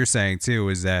hear what you're saying too,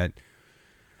 is that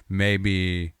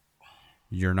maybe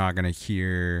you're not going to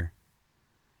hear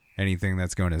anything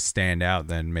that's going to stand out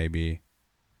then maybe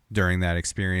during that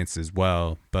experience as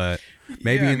well. But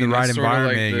maybe in the right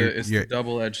environment, like it's the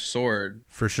double-edged sword.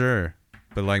 For sure.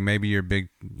 But like maybe you're big,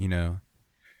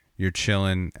 you're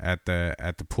chilling at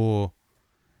the pool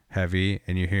heavy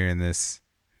and you're hearing this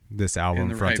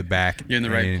album front to back. You're in the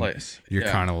right place. You're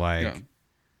kind of like,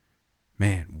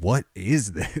 man, what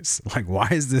is this? Like, why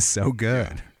is this so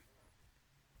good? Yeah.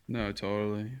 No,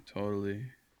 totally.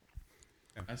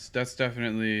 That's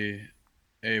definitely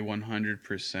a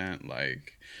 100%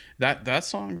 like that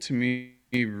song to me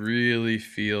really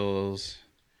feels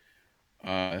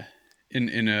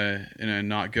in a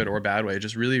not good or bad way. It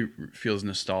just really feels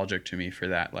nostalgic to me for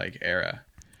that like era.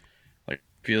 Like,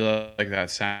 I feel like that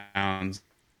sounds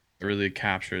really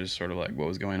captures sort of like what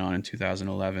was going on in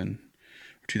 2011,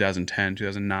 2010,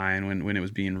 2009 when it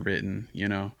was being written,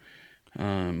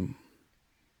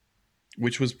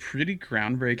 which was pretty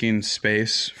groundbreaking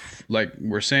space, like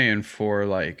we're saying, for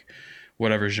like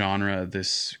whatever genre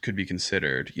this could be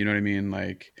considered. You know what I mean?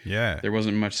 Like, yeah, there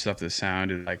wasn't much stuff that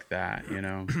sounded like that,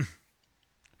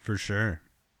 For sure.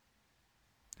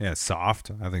 Yeah,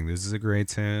 Soft. I think this is a great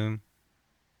tune.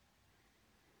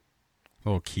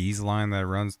 Little keys line that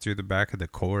runs through the back of the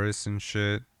chorus and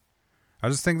shit. I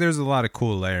just think there's a lot of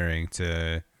cool layering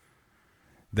to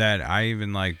that I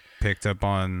even like picked up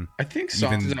on. I think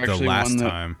Soft even is the actually last one that,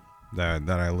 time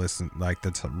that I listened, like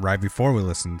that's right before we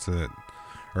listened to it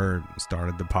or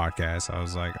started the podcast. I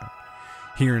was like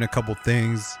hearing a couple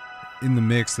things in the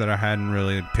mix that I hadn't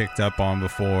really picked up on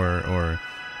before or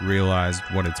realized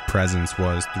what its presence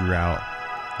was throughout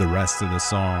the rest of the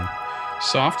song.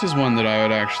 Soft is one that I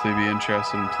would actually be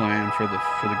interested in playing for the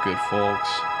good folks.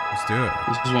 Let's do it.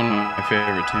 This is one of my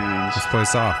favorite tunes. Let's play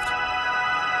Soft.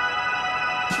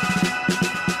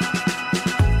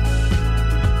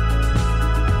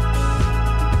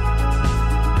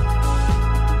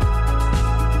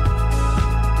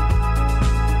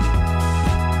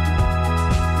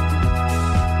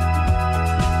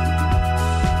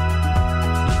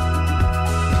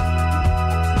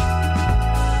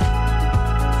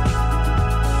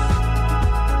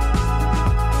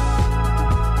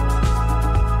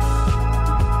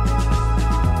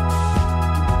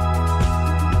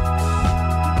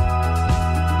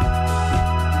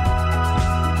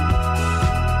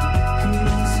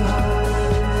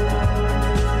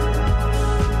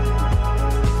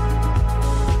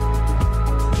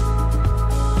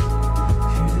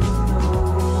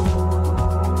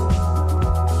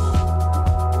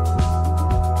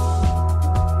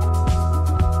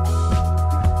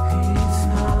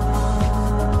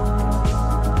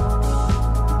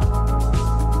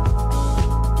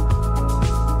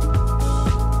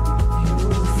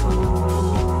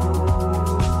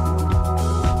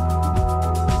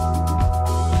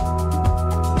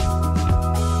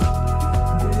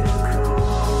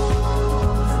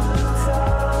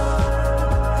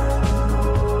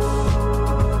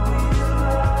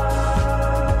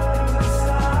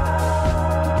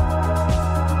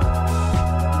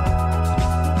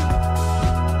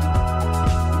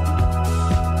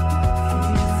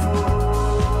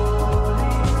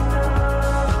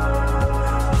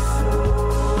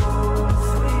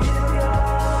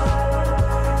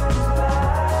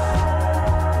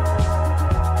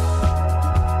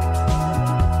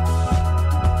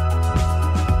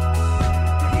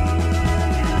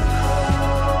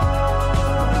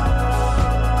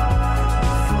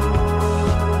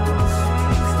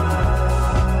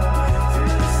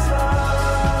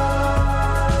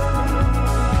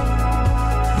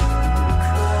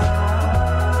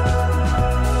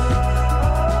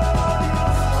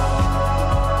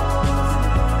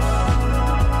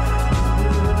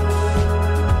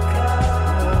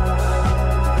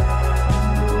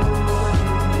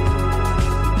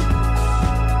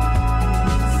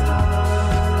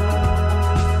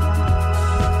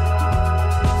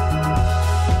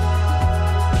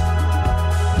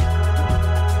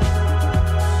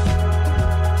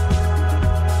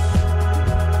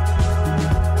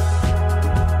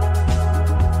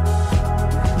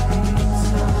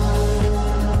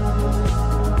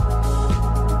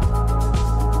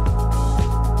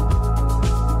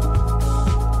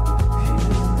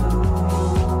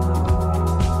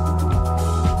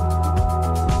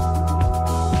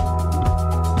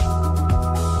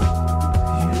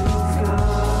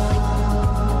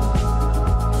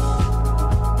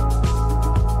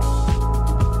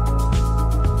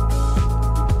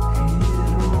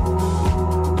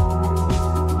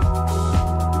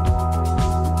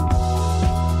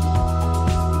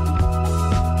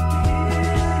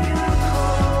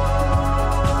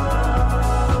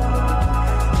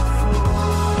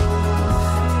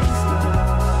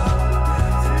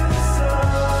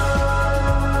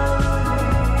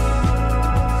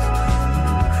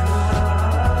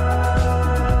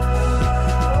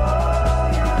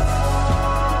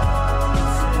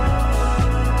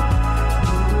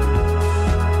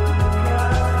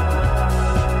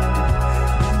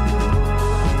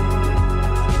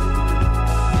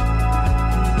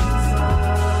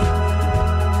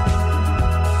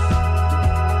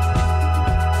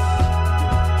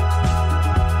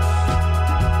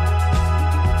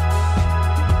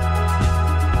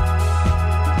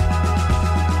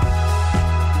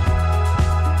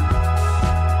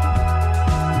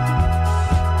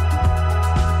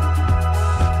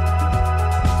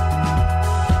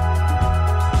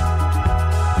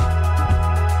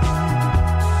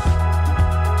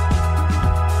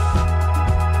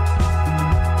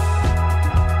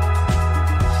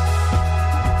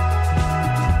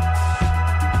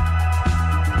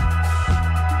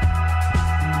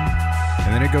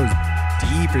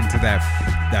 into that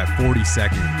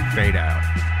 40-second fade out.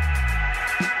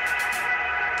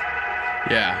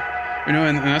 Yeah. You know,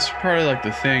 and that's part of like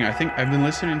the thing. I think I've been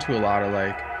listening to a lot of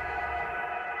like,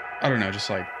 I don't know, just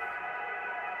like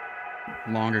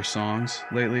longer songs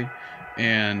lately,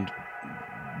 and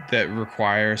that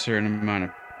require a certain amount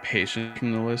of patience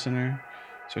from the listener.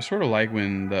 So I sort of like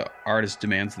when the artist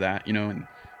demands that, you know, and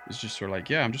it's just sort of like,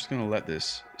 yeah, I'm just gonna let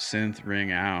this synth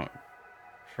ring out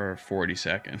for 40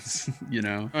 seconds, you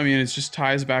know? I mean, it just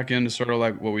ties back into sort of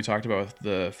like what we talked about with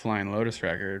the Flying Lotus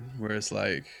record, where it's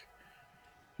like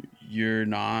you're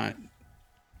not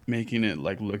making it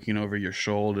like looking over your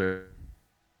shoulder,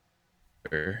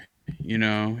 you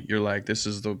know? You're like, this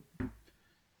is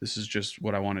just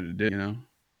what I wanted to do, you know?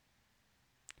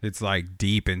 It's like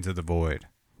deep into the void,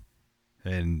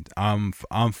 and I'm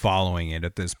following it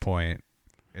at this point.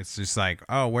 It's just like,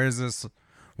 oh, where's this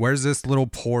little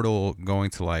portal going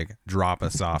to like drop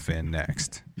us off in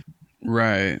next?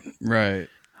 Right.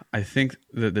 I think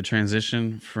that the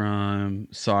transition from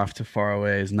soft to far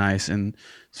away is nice, and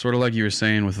sort of like you were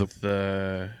saying with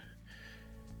the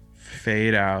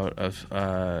fade out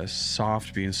of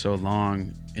soft being so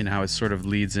long and how it sort of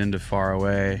leads into far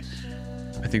away,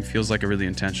 I think feels like a really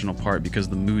intentional part because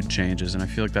the mood changes, and I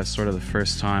feel like that's sort of the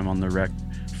first time on the rec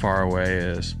far away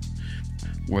is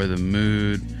where the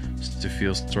mood to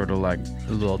feel sort of like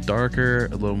a little darker,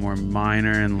 a little more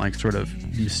minor, and like sort of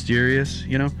mysterious,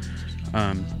 you know?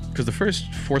 Because the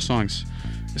first 4 songs,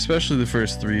 especially the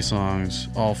first 3 songs,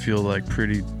 all feel like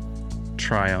pretty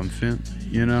triumphant,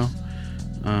 you know?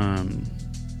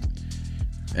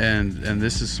 And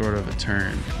this is sort of a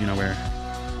turn, you know, where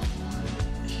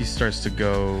he starts to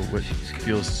go what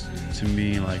feels to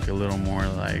me like a little more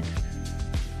like,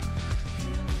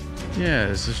 yeah, it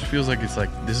just feels like it's like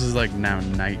this is like now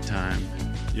nighttime.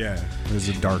 Yeah, there's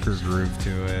a darker groove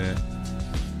to it.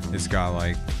 It's got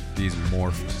like these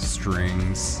morphed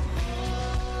strings.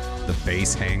 The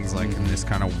bass hangs like in this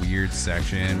kind of weird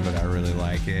section, but I really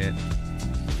like it.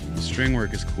 The string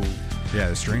work is cool. Yeah,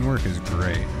 the string work is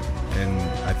great. And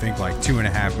I think like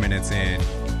 2.5 minutes in,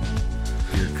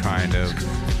 you're kind of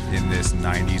in this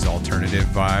 90s alternative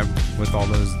vibe with all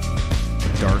those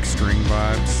dark string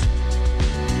vibes.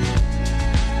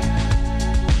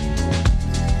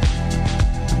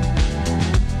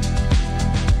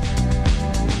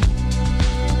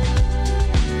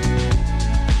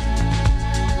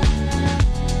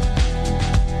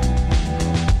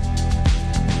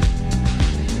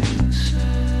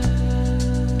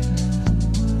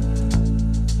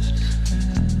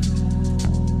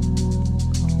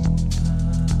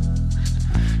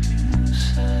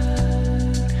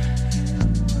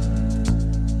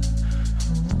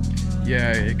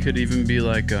 Yeah, it could even be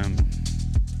like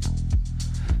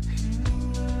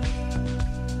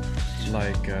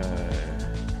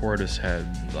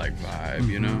Portishead like vibe,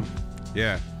 you know?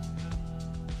 Yeah.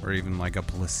 Or even like a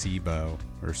Placebo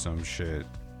or some shit.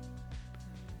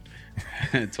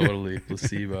 Totally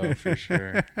Placebo for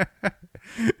sure.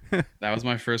 That was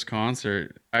my first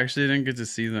concert. I actually didn't get to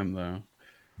see them though.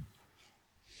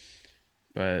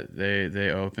 But they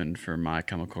opened for My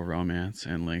Chemical Romance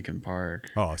and Linkin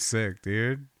Park. Oh, sick,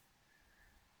 dude.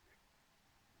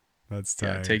 That's tight.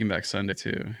 Yeah, Taking Back Sunday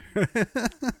too.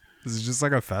 This is just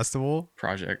like a festival?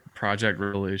 Project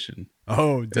Revolution.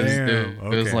 Oh, damn.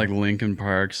 It was like Linkin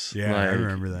Park's I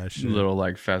remember that shit. Little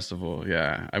like festival.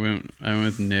 Yeah. I went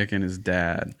with Nick and his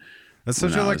dad. That's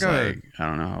such a like I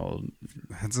don't know how old.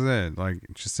 That's it. Like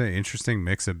just an interesting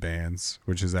mix of bands,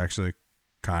 which is actually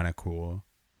kind of cool.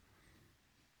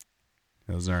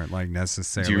 Those aren't like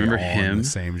necessarily Do you remember all him? in the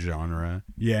same genre.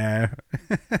 Yeah.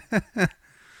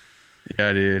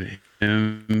 Yeah, dude.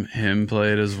 Him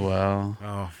played as well.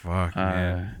 Oh fuck,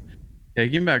 man.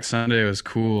 Taking Back Sunday was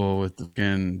cool with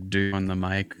fucking dude on the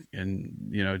mic and,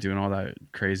 you know, doing all that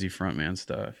crazy frontman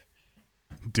stuff.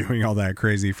 Doing all that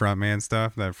crazy frontman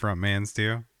stuff that frontmans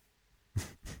do.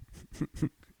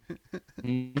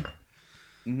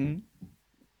 Mm-hmm.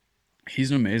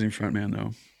 He's an amazing frontman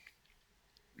though.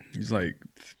 He's like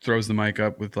throws the mic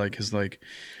up with like his like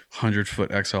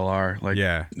 100-foot XLR, like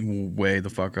way the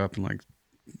fuck up, and like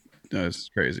it's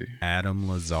crazy. Adam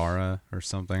Lazzara or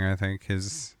something, I think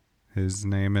his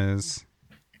name is.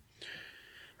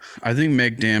 I think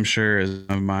Make Damn Sure is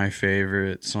one of my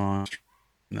favorite songs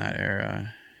from that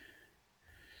era.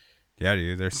 Yeah,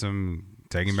 dude, there's some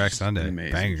Taking Back Sunday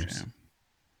bangers. Jam.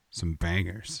 Some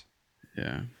bangers.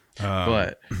 Yeah.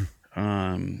 But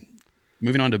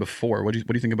moving on to Before, what do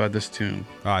you think about this tune?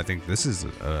 Oh, I think this is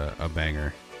a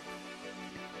banger.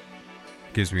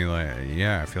 Gives me like,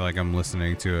 I feel like I'm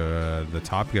listening to the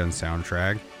Top Gun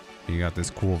soundtrack. You got this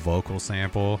cool vocal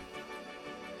sample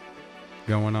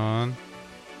going on.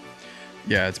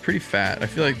 Yeah, it's pretty fat. I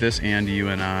feel like this and You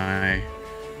and I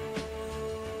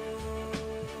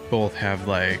both have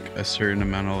like a certain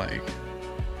amount of like,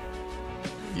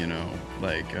 you know,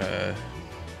 like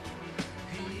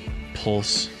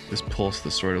pulse. This pulse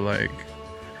that's sort of like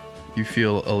you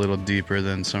feel a little deeper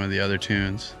than some of the other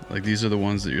tunes. Like these are the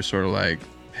ones that you're sort of like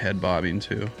head bobbing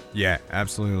to. Yeah,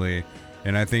 absolutely.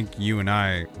 And I think you and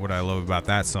I, what I love about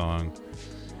that song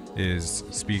is,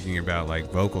 speaking about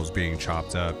like vocals being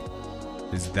chopped up,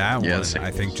 is that one I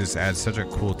think just adds such a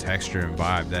cool texture and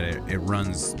vibe that it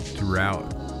runs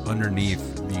throughout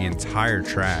underneath the entire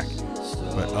track,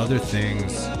 but other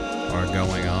things are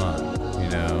going on, you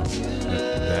know,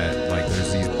 that like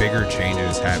there's these bigger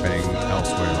changes happening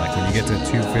elsewhere. Like when you get to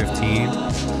 215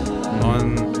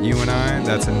 on You and I,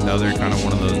 that's another kind of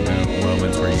one of those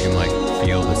moments where you can like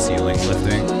feel the ceiling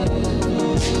lifting.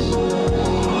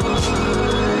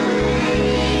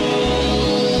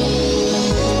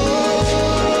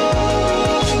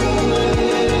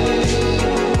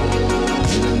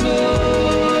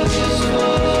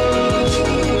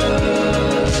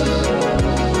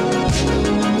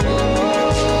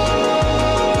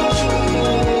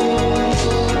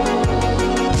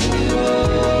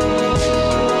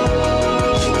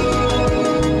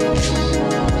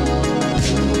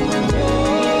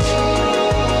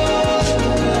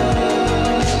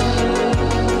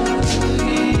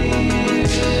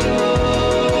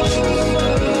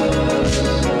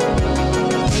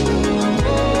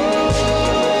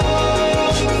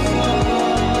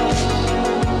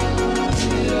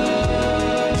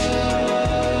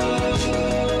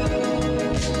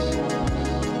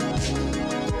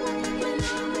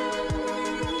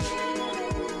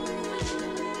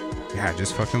 I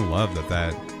just fucking love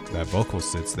that vocal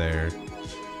sits there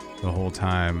the whole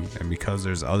time, and because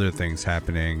there's other things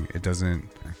happening, it doesn't,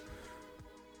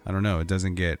 I don't know, it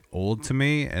doesn't get old to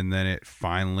me. And then it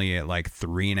finally at like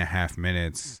 3.5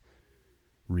 minutes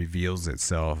reveals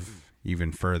itself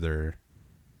even further.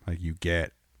 Like you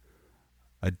get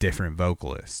a different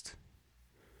vocalist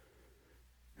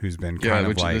who's been kind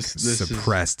of like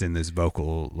suppressed in this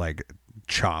vocal like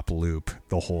chop loop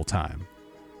the whole time.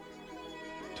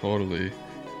 Totally.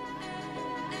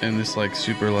 And this like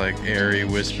super like airy,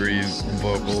 whispery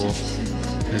vocal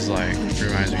is like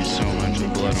reminds me so much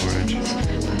of Blood Orange.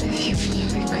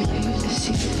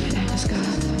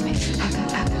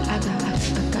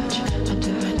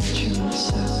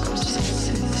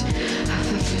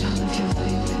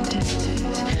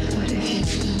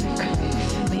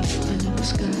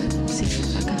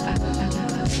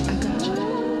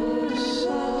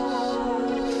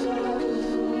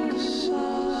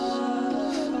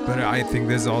 But I think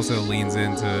this also leans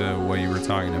into what you were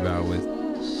talking about with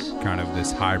kind of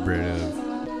this hybrid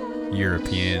of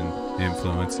European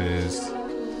influences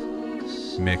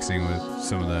mixing with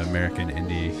some of the American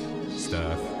indie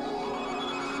stuff.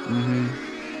 Mm-hmm.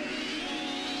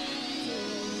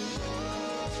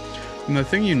 And the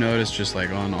thing you notice just like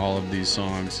on all of these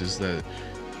songs is that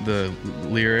the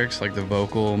lyrics, like the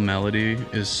vocal melody,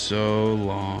 is so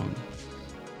long.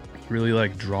 Really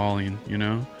like drawling, you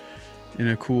know? In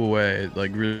a cool way. It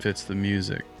like really fits the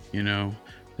music, you know?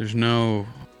 There's no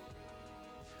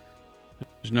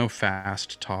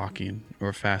fast talking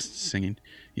or fast singing.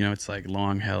 You know, it's like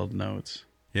long held notes.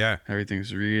 Yeah.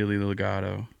 Everything's really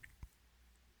legato.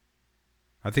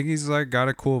 I think he's like got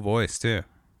a cool voice too.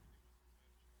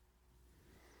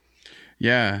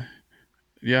 Yeah.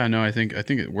 Yeah, no, I think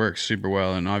it works super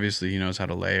well, and obviously he knows how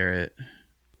to layer it.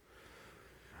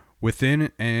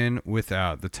 Within and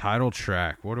Without, the title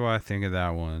track, what do I think of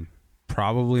that one?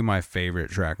 Probably my favorite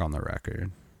track on the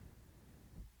record.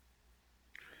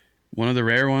 One of the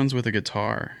rare ones with a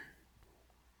guitar.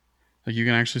 Like you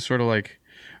can actually sort of like,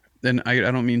 and I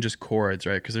don't mean just chords,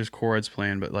 right? Because there's chords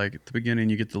playing, but like at the beginning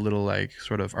you get the little like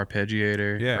sort of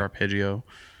arpeggiator, or arpeggio.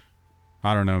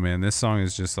 I don't know, man. This song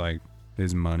is just like,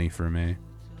 is money for me.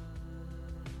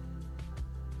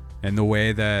 And the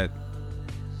way that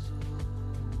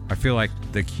I feel like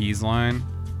the keys line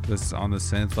that's on the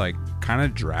synth like kind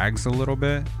of drags a little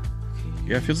bit.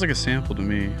 Yeah, it feels like a sample to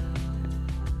me.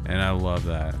 And I love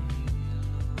that.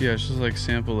 Yeah, it's just like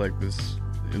sample like this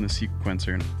in the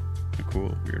sequencer in a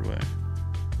cool, weird way.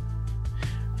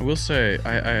 I will say,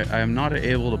 I am not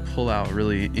able to pull out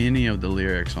really any of the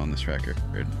lyrics on this record,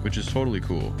 which is totally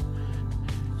cool.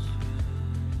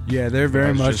 Yeah, they're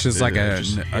very much just like a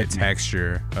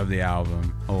texture of the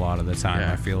album a lot of the time,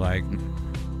 yeah. I feel like.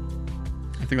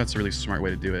 I think that's a really smart way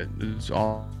to do it. It's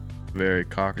all very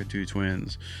Cockatoo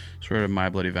Twins, sort of My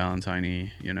Bloody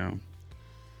Valentine-y, you know,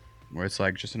 where it's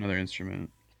like just another instrument.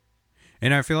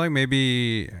 And I feel like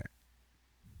maybe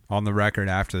on the record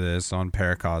after this, on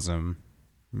Paracosm,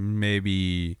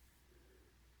 maybe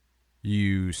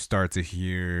you start to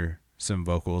hear some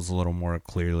vocals a little more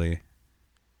clearly.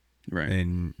 Right.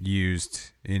 And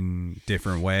used in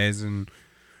different ways. And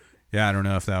yeah, I don't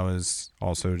know if that was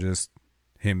also just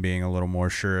him being a little more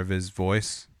sure of his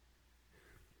voice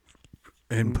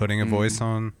and putting a voice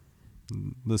on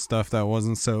the stuff that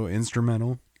wasn't so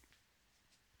instrumental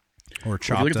or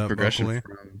chopped up vocally.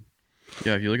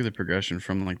 If you look at the progression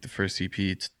from like the first EP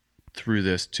through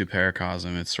this to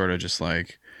Paracosm, it's sort of just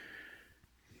like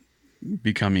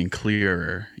becoming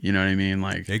clearer. You know what I mean?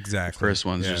 Like exactly. The first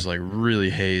one's just like really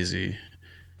hazy,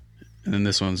 and then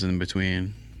this one's in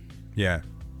between. Yeah.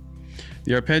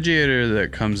 The arpeggiator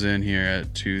that comes in here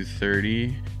at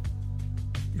 2:30,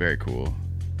 very cool.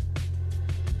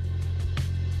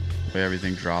 The way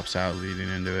everything drops out leading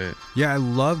into it. Yeah, I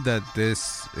love that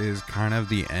this is kind of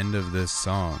the end of this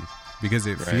song, because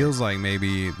it feels like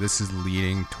maybe this is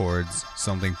leading towards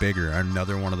something bigger.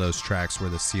 Another one of those tracks where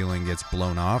the ceiling gets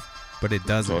blown off, but it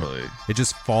doesn't. Totally. It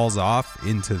just falls off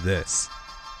into this.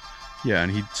 Yeah,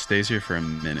 and he stays here for a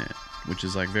minute, which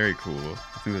is like very cool.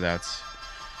 I think that's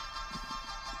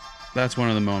one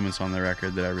of the moments on the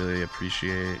record that I really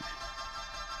appreciate.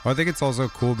 Well, I think it's also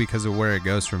cool because of where it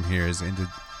goes from here is into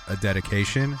a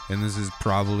dedication, and this is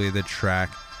probably the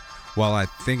track, while I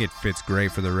think it fits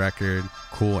great for the record,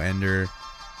 cool ender,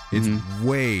 it's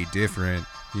way different,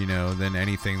 you know, than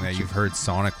anything that you've heard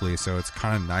sonically, so it's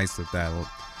kind of nice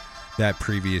that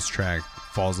previous track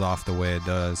falls off the way it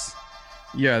does.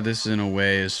 Yeah, this in a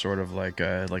way is sort of like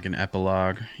an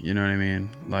epilogue, you know what I mean?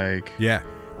 Like, yeah,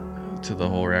 to the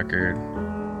whole record.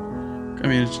 I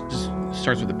mean, it just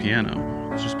starts with the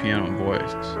piano. It's just piano and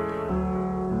voice,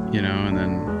 you know, and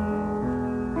then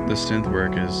the synth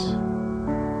work is,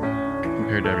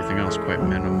 compared to everything else, quite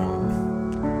minimal.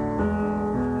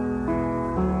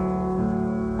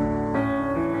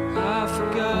 I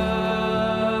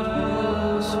forgot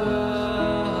who's right.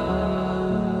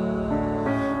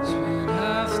 Spent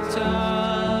half the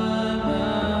time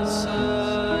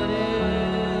outside it.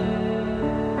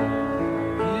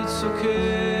 It's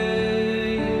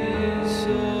okay, it's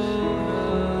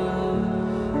over.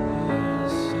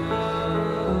 It's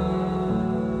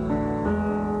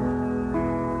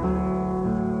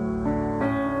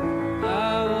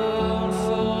I won't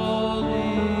fall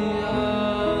behind.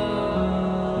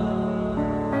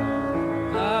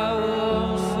 I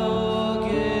won't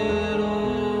forget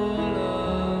all I've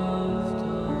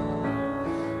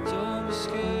done. Don't be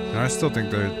scared. And I still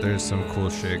think there's some cool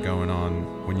shit going on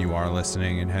when you are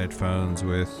listening in headphones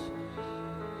with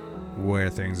where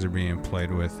things are being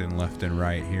played with and left and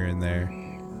right here and there.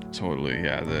 Totally,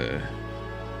 yeah. The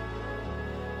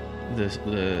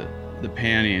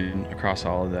panning across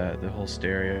all of that, the whole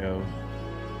stereo-ness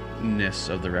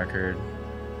of the record.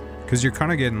 Because you're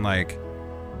kind of getting like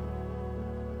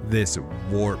this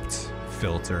warped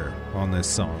filter on this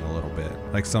song a little bit,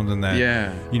 like something that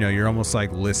you know, you're almost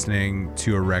like listening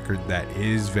to a record that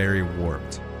is very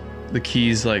warped. The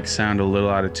keys like sound a little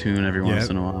out of tune every once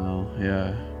in a while,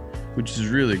 yeah, which is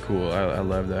really cool. I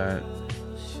love that.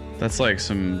 That's like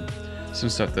some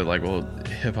stuff that like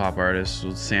hip-hop artists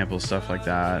will sample stuff like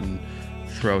that and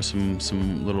throw some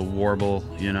little warble,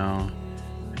 you know,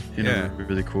 in a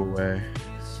really cool way.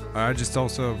 I just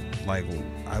also like,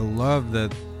 I love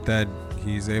that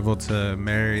he's able to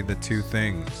marry the two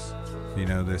things, you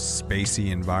know, this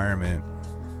spacey environment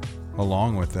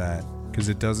along with that, because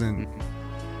it doesn't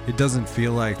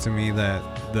feel like to me that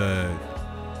the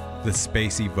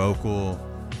spacey vocal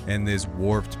and this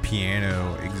warped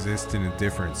piano exist in a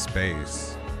different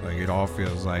space. Like, it all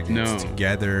feels like it's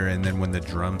together, and then when the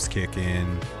drums kick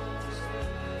in,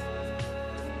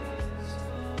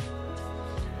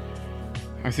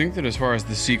 I think that as far as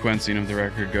the sequencing of the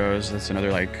record goes, that's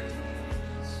another like,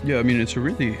 yeah, I mean, it's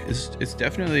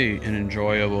definitely an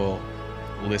enjoyable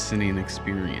listening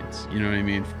experience. You know what I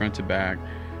mean? Front to back,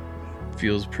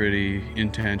 feels pretty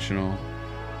intentional,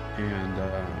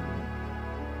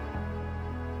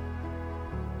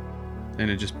 and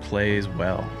it just plays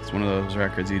well. It's one of those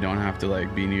records you don't have to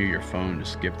like be near your phone to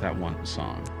skip that one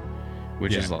song,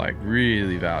 which is like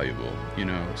really valuable, you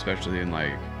know, especially in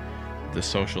like the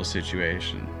social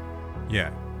situation. Yeah.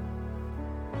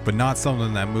 But not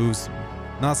something that moves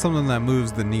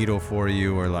the needle for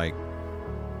you or like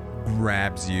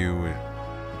grabs you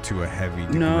to a heavy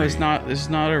degree. No, it's not. This is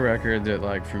not a record that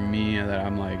like for me that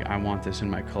I'm like, I want this in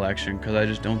my collection, because I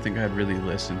just don't think I'd really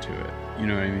listen to it. You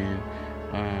know what I mean?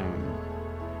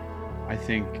 I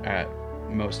think at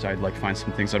most I'd like find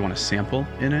some things I'd want to sample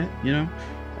in it, you know?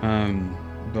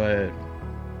 But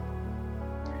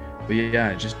yeah,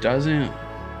 it just doesn't,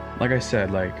 like I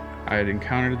said, like I had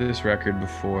encountered this record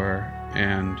before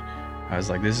and I was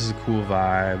like, this is a cool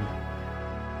vibe,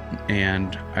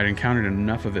 and I'd encountered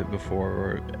enough of it before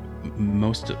where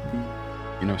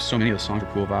so many of the songs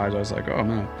are cool vibes. I was like, oh, I'm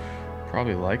gonna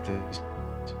probably like this.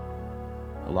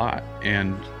 a lot,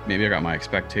 and maybe I got my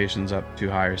expectations up too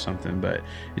high or something, but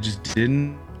it just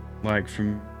didn't, like, for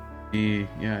me,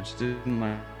 yeah, it just didn't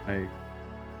like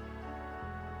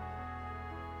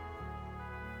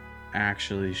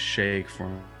actually shake for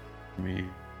me,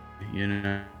 you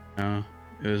know.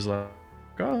 It was like,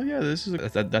 oh yeah, this is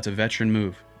that's a veteran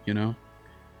move, you know.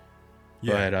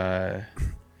 But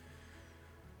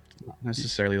not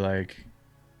necessarily like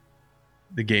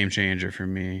the game changer for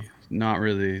me. Not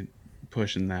really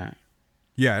pushing that.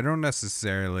 Yeah, I don't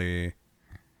necessarily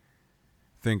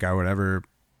think I would ever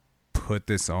put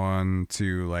this on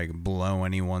to like blow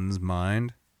anyone's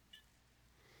mind,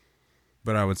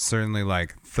 but I would certainly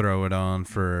like throw it on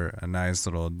for a nice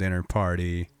little dinner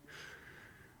party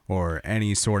or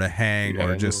any sort of hang, Yeah,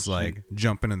 or just little like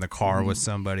jumping in the car with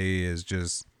somebody is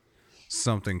just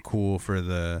something cool for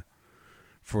the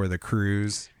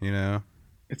cruise, you know.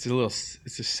 It's a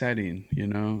setting, you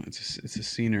know. It's a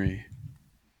scenery.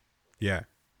 Yeah,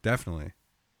 definitely.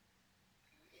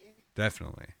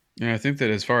 And I think that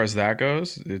as far as that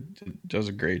goes, it does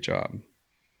a great job.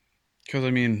 Because,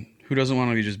 I mean, who doesn't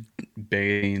want to be just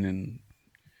bathing in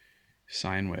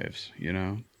sine waves, you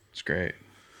know? It's great.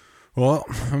 Well,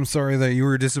 I'm sorry that you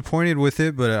were disappointed with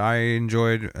it, but I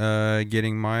enjoyed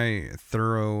getting my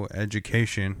thorough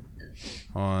education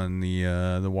on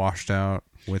the washed out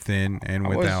within and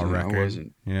without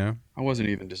record. I wasn't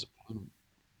even disappointed.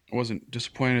 I wasn't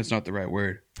disappointed. It's not the right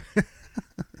word.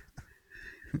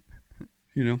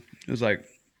 You know, it was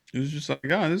just like,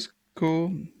 oh, this is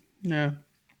cool. Yeah.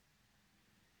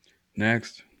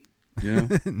 Next. You know?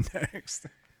 Next.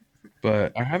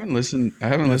 But I haven't listened.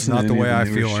 That's listened not to the any way of I the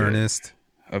newer feel, shit Ernest.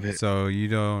 of it. So you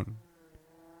don't,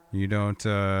 you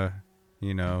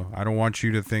know, I don't want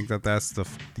you to think that that's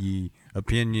the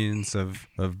opinions of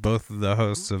both of the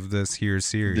hosts of this here The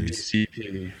series.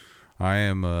 DCP. I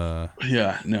am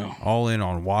Yeah, no. all in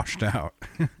on washed out.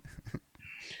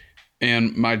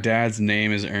 And my dad's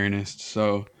name is Ernest,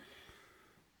 so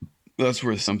that's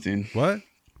worth something. What?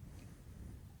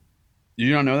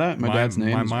 You don't know that? My dad's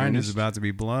name my is mind Ernest. is about to be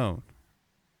blown.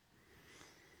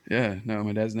 Yeah, no,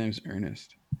 my dad's name is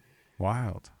Ernest.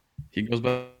 Wild. He goes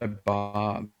by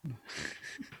Bob,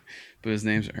 but his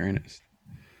name's Ernest.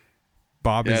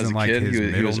 Bob Yeah, as isn't a like kid, his he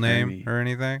middle was name Ernie. or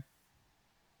anything?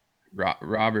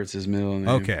 Robert's his middle name.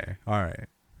 Okay. All right.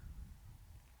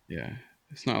 Yeah,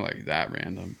 it's not like that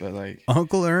random, but like,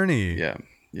 Uncle Ernie. yeah.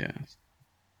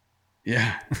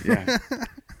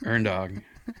 Ern dog.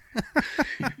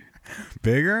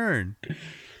 Big Ern.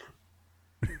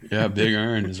 Yeah, Big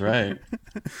Ern is right.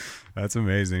 That's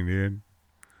amazing, dude.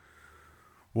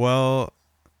 Well,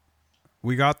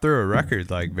 we got through a record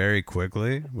like very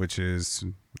quickly, which is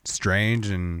strange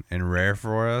and rare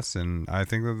for us, and I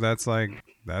think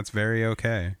that's very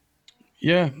okay.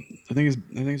 Yeah, I think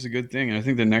it's a good thing, and I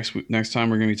think the next time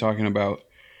we're gonna be talking about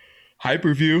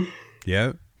Hyperview.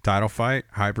 Yep. Title Fight,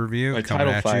 Hyperview, Like coming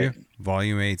Title at you. Fight.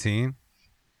 Volume 18.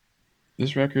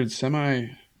 This record's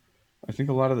I think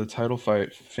a lot of the Title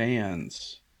Fight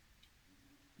fans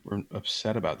were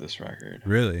upset about this record.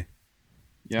 Really?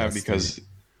 Yeah, That's because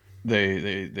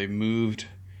they moved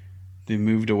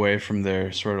away from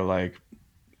their sort of like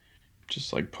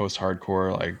just like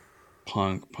post-hardcore like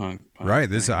punk. Right.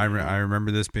 This thing, I you know?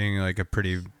 remember this being like a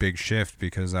pretty big shift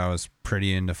because I was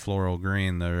pretty into Floral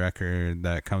Green, the record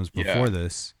that comes before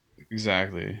this.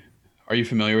 Exactly. Are you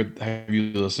familiar with? Have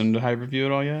you listened to Hyperview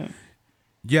at all yet?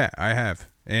 Yeah, I have.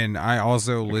 And I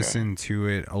also listened to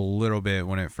it a little bit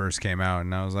when it first came out,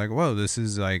 and I was like, whoa, this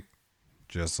is like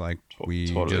just like we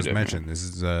Totally just different. mentioned. This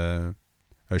is a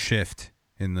shift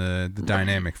in the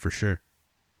dynamic for sure.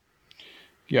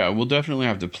 Yeah, we'll definitely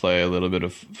have to play a little bit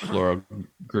of Floral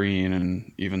Green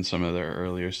and even some of their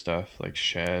earlier stuff like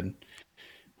Shed.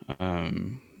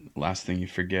 Last Thing You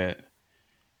Forget.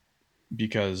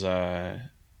 Because the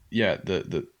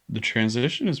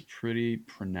transition is pretty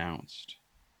pronounced.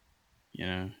 You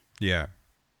know? Yeah.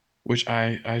 Which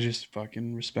I just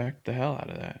fucking respect the hell out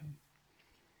of that.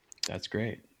 That's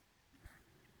great.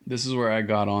 This is where I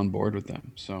got on board with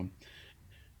them. So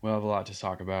we'll have a lot to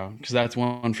talk about. Because that's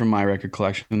one from my record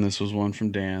collection. This was one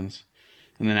from Dan's.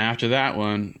 And then after that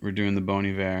one, we're doing the Bon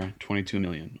Iver 22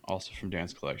 Million, also from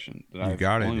Dan's collection. That You I've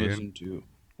got it, only dude. listened to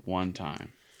one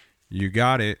time. You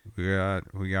got it.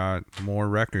 We got more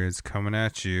records coming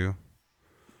at you.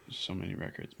 So many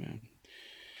records, man.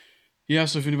 Yeah,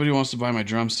 so if anybody wants to buy my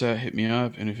drum set, hit me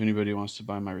up. And if anybody wants to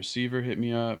buy my receiver, hit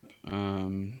me up. Yeah.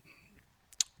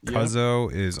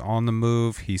 Cuzzo is on the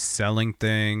move. He's selling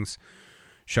things.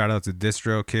 Shout out to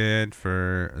DistroKid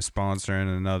for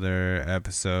sponsoring another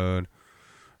episode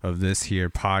of this here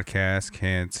podcast.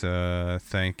 Can't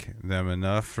thank them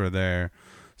enough for their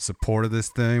support of this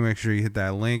thing, make sure you hit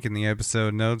that link in the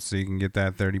episode notes so you can get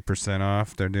that 30%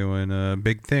 off. They're doing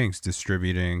big things,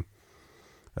 distributing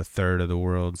a third of the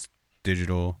world's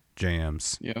digital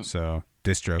jams. Yep. So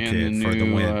DistroKid for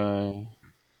the win.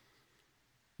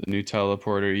 The new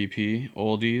Teleporter EP,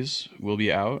 Oldies, will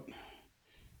be out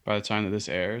by the time that this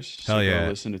airs. So Hell yeah. Go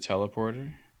listen to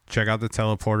Teleporter. Check out the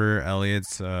Teleporter.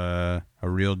 Elliot's a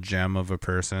real gem of a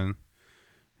person.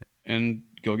 And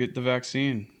go get the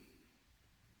vaccine.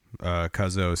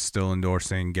 Cuzzo is still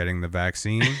endorsing getting the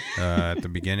vaccine at the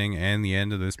beginning and the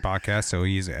end of this podcast, so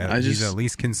he's at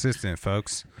least consistent,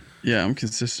 folks. Yeah, I'm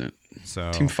consistent.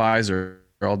 So Team Pfizer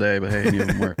all day, but hey,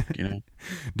 it work, you know.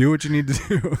 Do what you need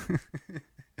to do.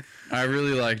 I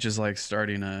really like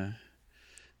starting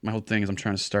my whole thing is I'm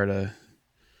trying to start a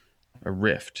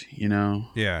rift, you know.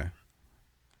 Yeah.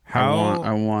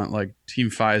 I want like Team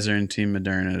Pfizer and Team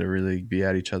Moderna to really be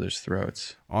at each other's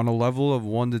throats. On a level of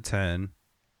 1 to 10,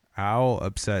 how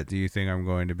upset do you think I'm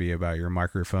going to be about your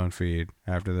microphone feed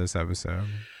after this episode?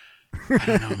 I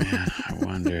don't know, man. I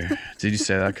wonder. Did you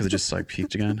say that because it just like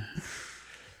peaked again?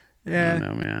 Yeah. I don't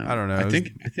know, man. I don't know.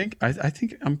 I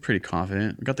think I'm pretty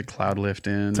confident. We got the cloud lift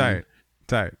in. Tight.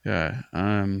 Yeah.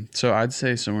 So I'd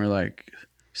say somewhere like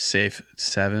safe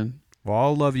 7. Well,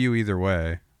 I'll love you either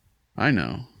way. I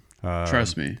know.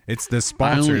 Trust me. It's the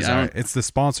sponsors. It's the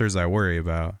sponsors I worry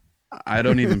about. I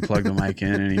don't even plug the mic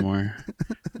in anymore.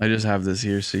 I just have this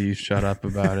here so you shut up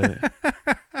about it.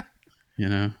 You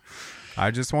know?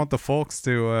 I just want the folks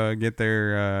to get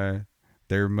their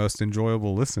most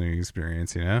enjoyable listening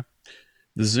experience, you know?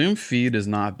 The Zoom feed is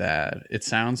not bad. It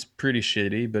sounds pretty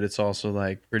shitty, but it's also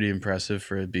like pretty impressive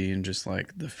for it being just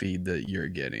like the feed that you're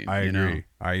getting. I agree.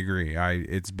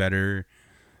 It's better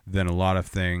than a lot of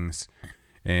things.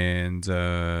 And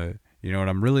you know what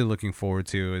I'm really looking forward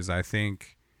to is I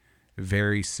think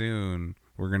very soon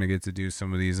we're going to get to do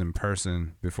some of these in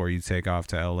person before you take off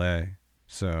to LA.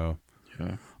 So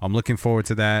yeah. I'm looking forward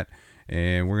to that.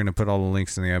 And we're going to put all the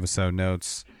links in the episode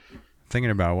notes.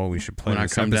 Thinking about what we should play when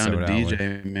this I come down episode to out with.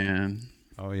 DJ, man.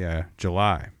 Oh yeah,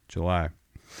 July.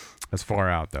 That's far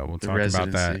out though. We'll talk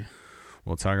about that.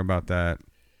 We'll talk about that.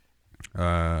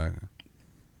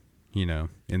 You know,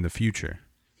 in the future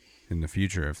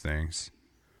of things.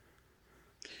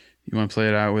 You want to play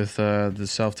it out with the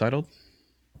self-titled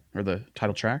or the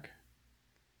title track?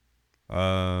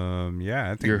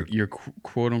 Yeah, I think your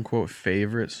quote unquote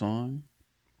favorite song.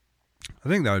 I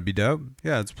think that would be dope.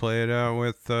 Yeah, let's play it out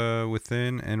with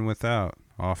Within and Without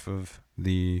off of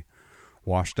the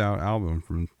Washed Out album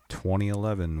from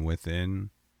 2011, Within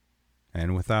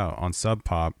and Without on Sub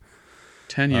Pop.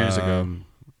 10 years ago.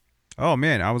 Oh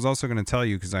man, I was also going to tell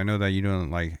you because I know that you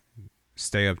don't like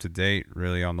stay up to date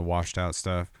really on the Washed Out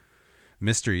stuff.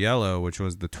 Mr. Yellow, which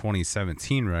was the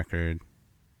 2017 record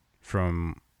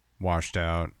from Washed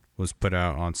Out, was put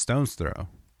out on Stone's Throw.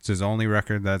 It's his only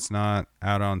record that's not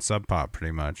out on Sub Pop,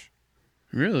 pretty much.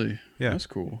 Really? Yeah. That's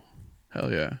cool.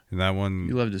 Hell yeah. And that one...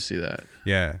 You love to see that.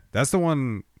 Yeah. That's the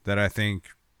one that I think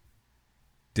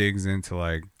digs into,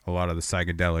 like, a lot of the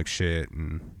psychedelic shit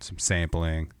and some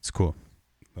sampling. It's cool.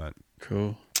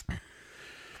 Cool.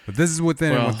 But this is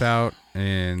Within and Without,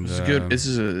 and... It's good. It's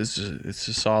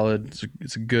a solid...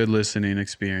 It's a good listening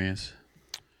experience.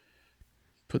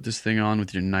 Put this thing on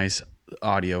with your nice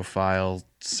audiophile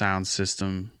sound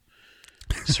system,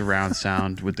 surround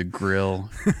sound with the grill.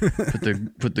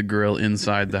 Put the grill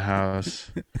inside the house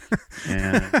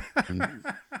and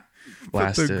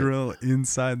blast it. Put the grill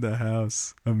inside the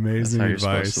house. Amazing That's how you're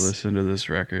advice. supposed to listen to this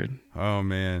record. Oh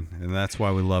man, and that's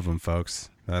why we love him, folks.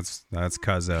 That's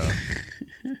Cuzzo.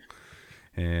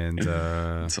 And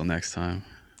Until next time.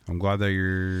 I'm glad that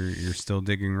you're still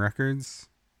digging records.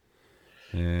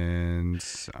 And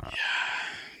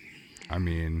I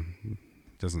mean,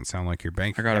 doesn't sound like your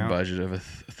bank I got account. a budget of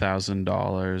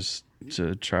 $1,000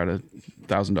 to try to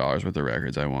 $1,000 worth of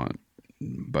records I want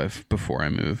before I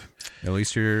move. At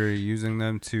least you're using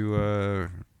them to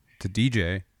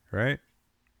DJ, right?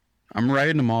 I'm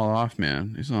writing them all off,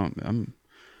 man. I'm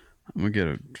gonna get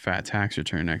a fat tax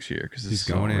return next year because this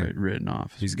is all written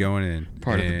off. He's going in.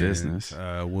 Part of the business.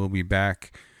 We'll be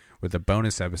back with a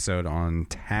bonus episode on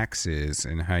taxes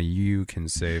and how you can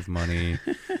save money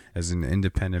as an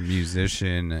independent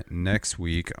musician next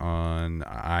week on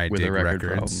I With Dig a record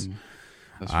Records. problem.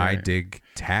 That's I right. dig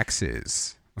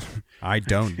taxes. I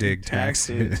don't dig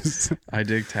taxes. I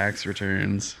dig tax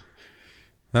returns.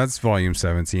 That's volume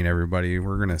 17, everybody.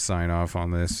 We're going to sign off on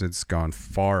this. It's gone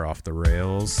far off the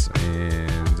rails,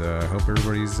 and hope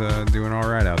everybody's doing all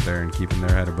right out there and keeping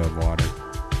their head above water.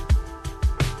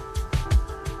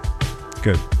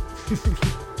 Good.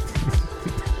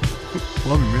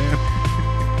 Love you, man.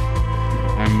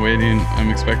 waiting. I'm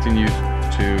expecting you to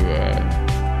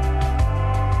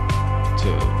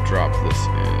drop this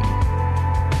in.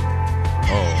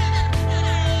 Oh.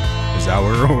 Is that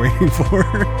what we're waiting for?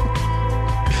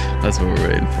 That's what we're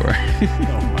waiting for.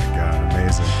 Oh my God,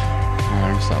 amazing. All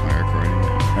right, I'm stopping my recording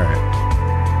now. All right.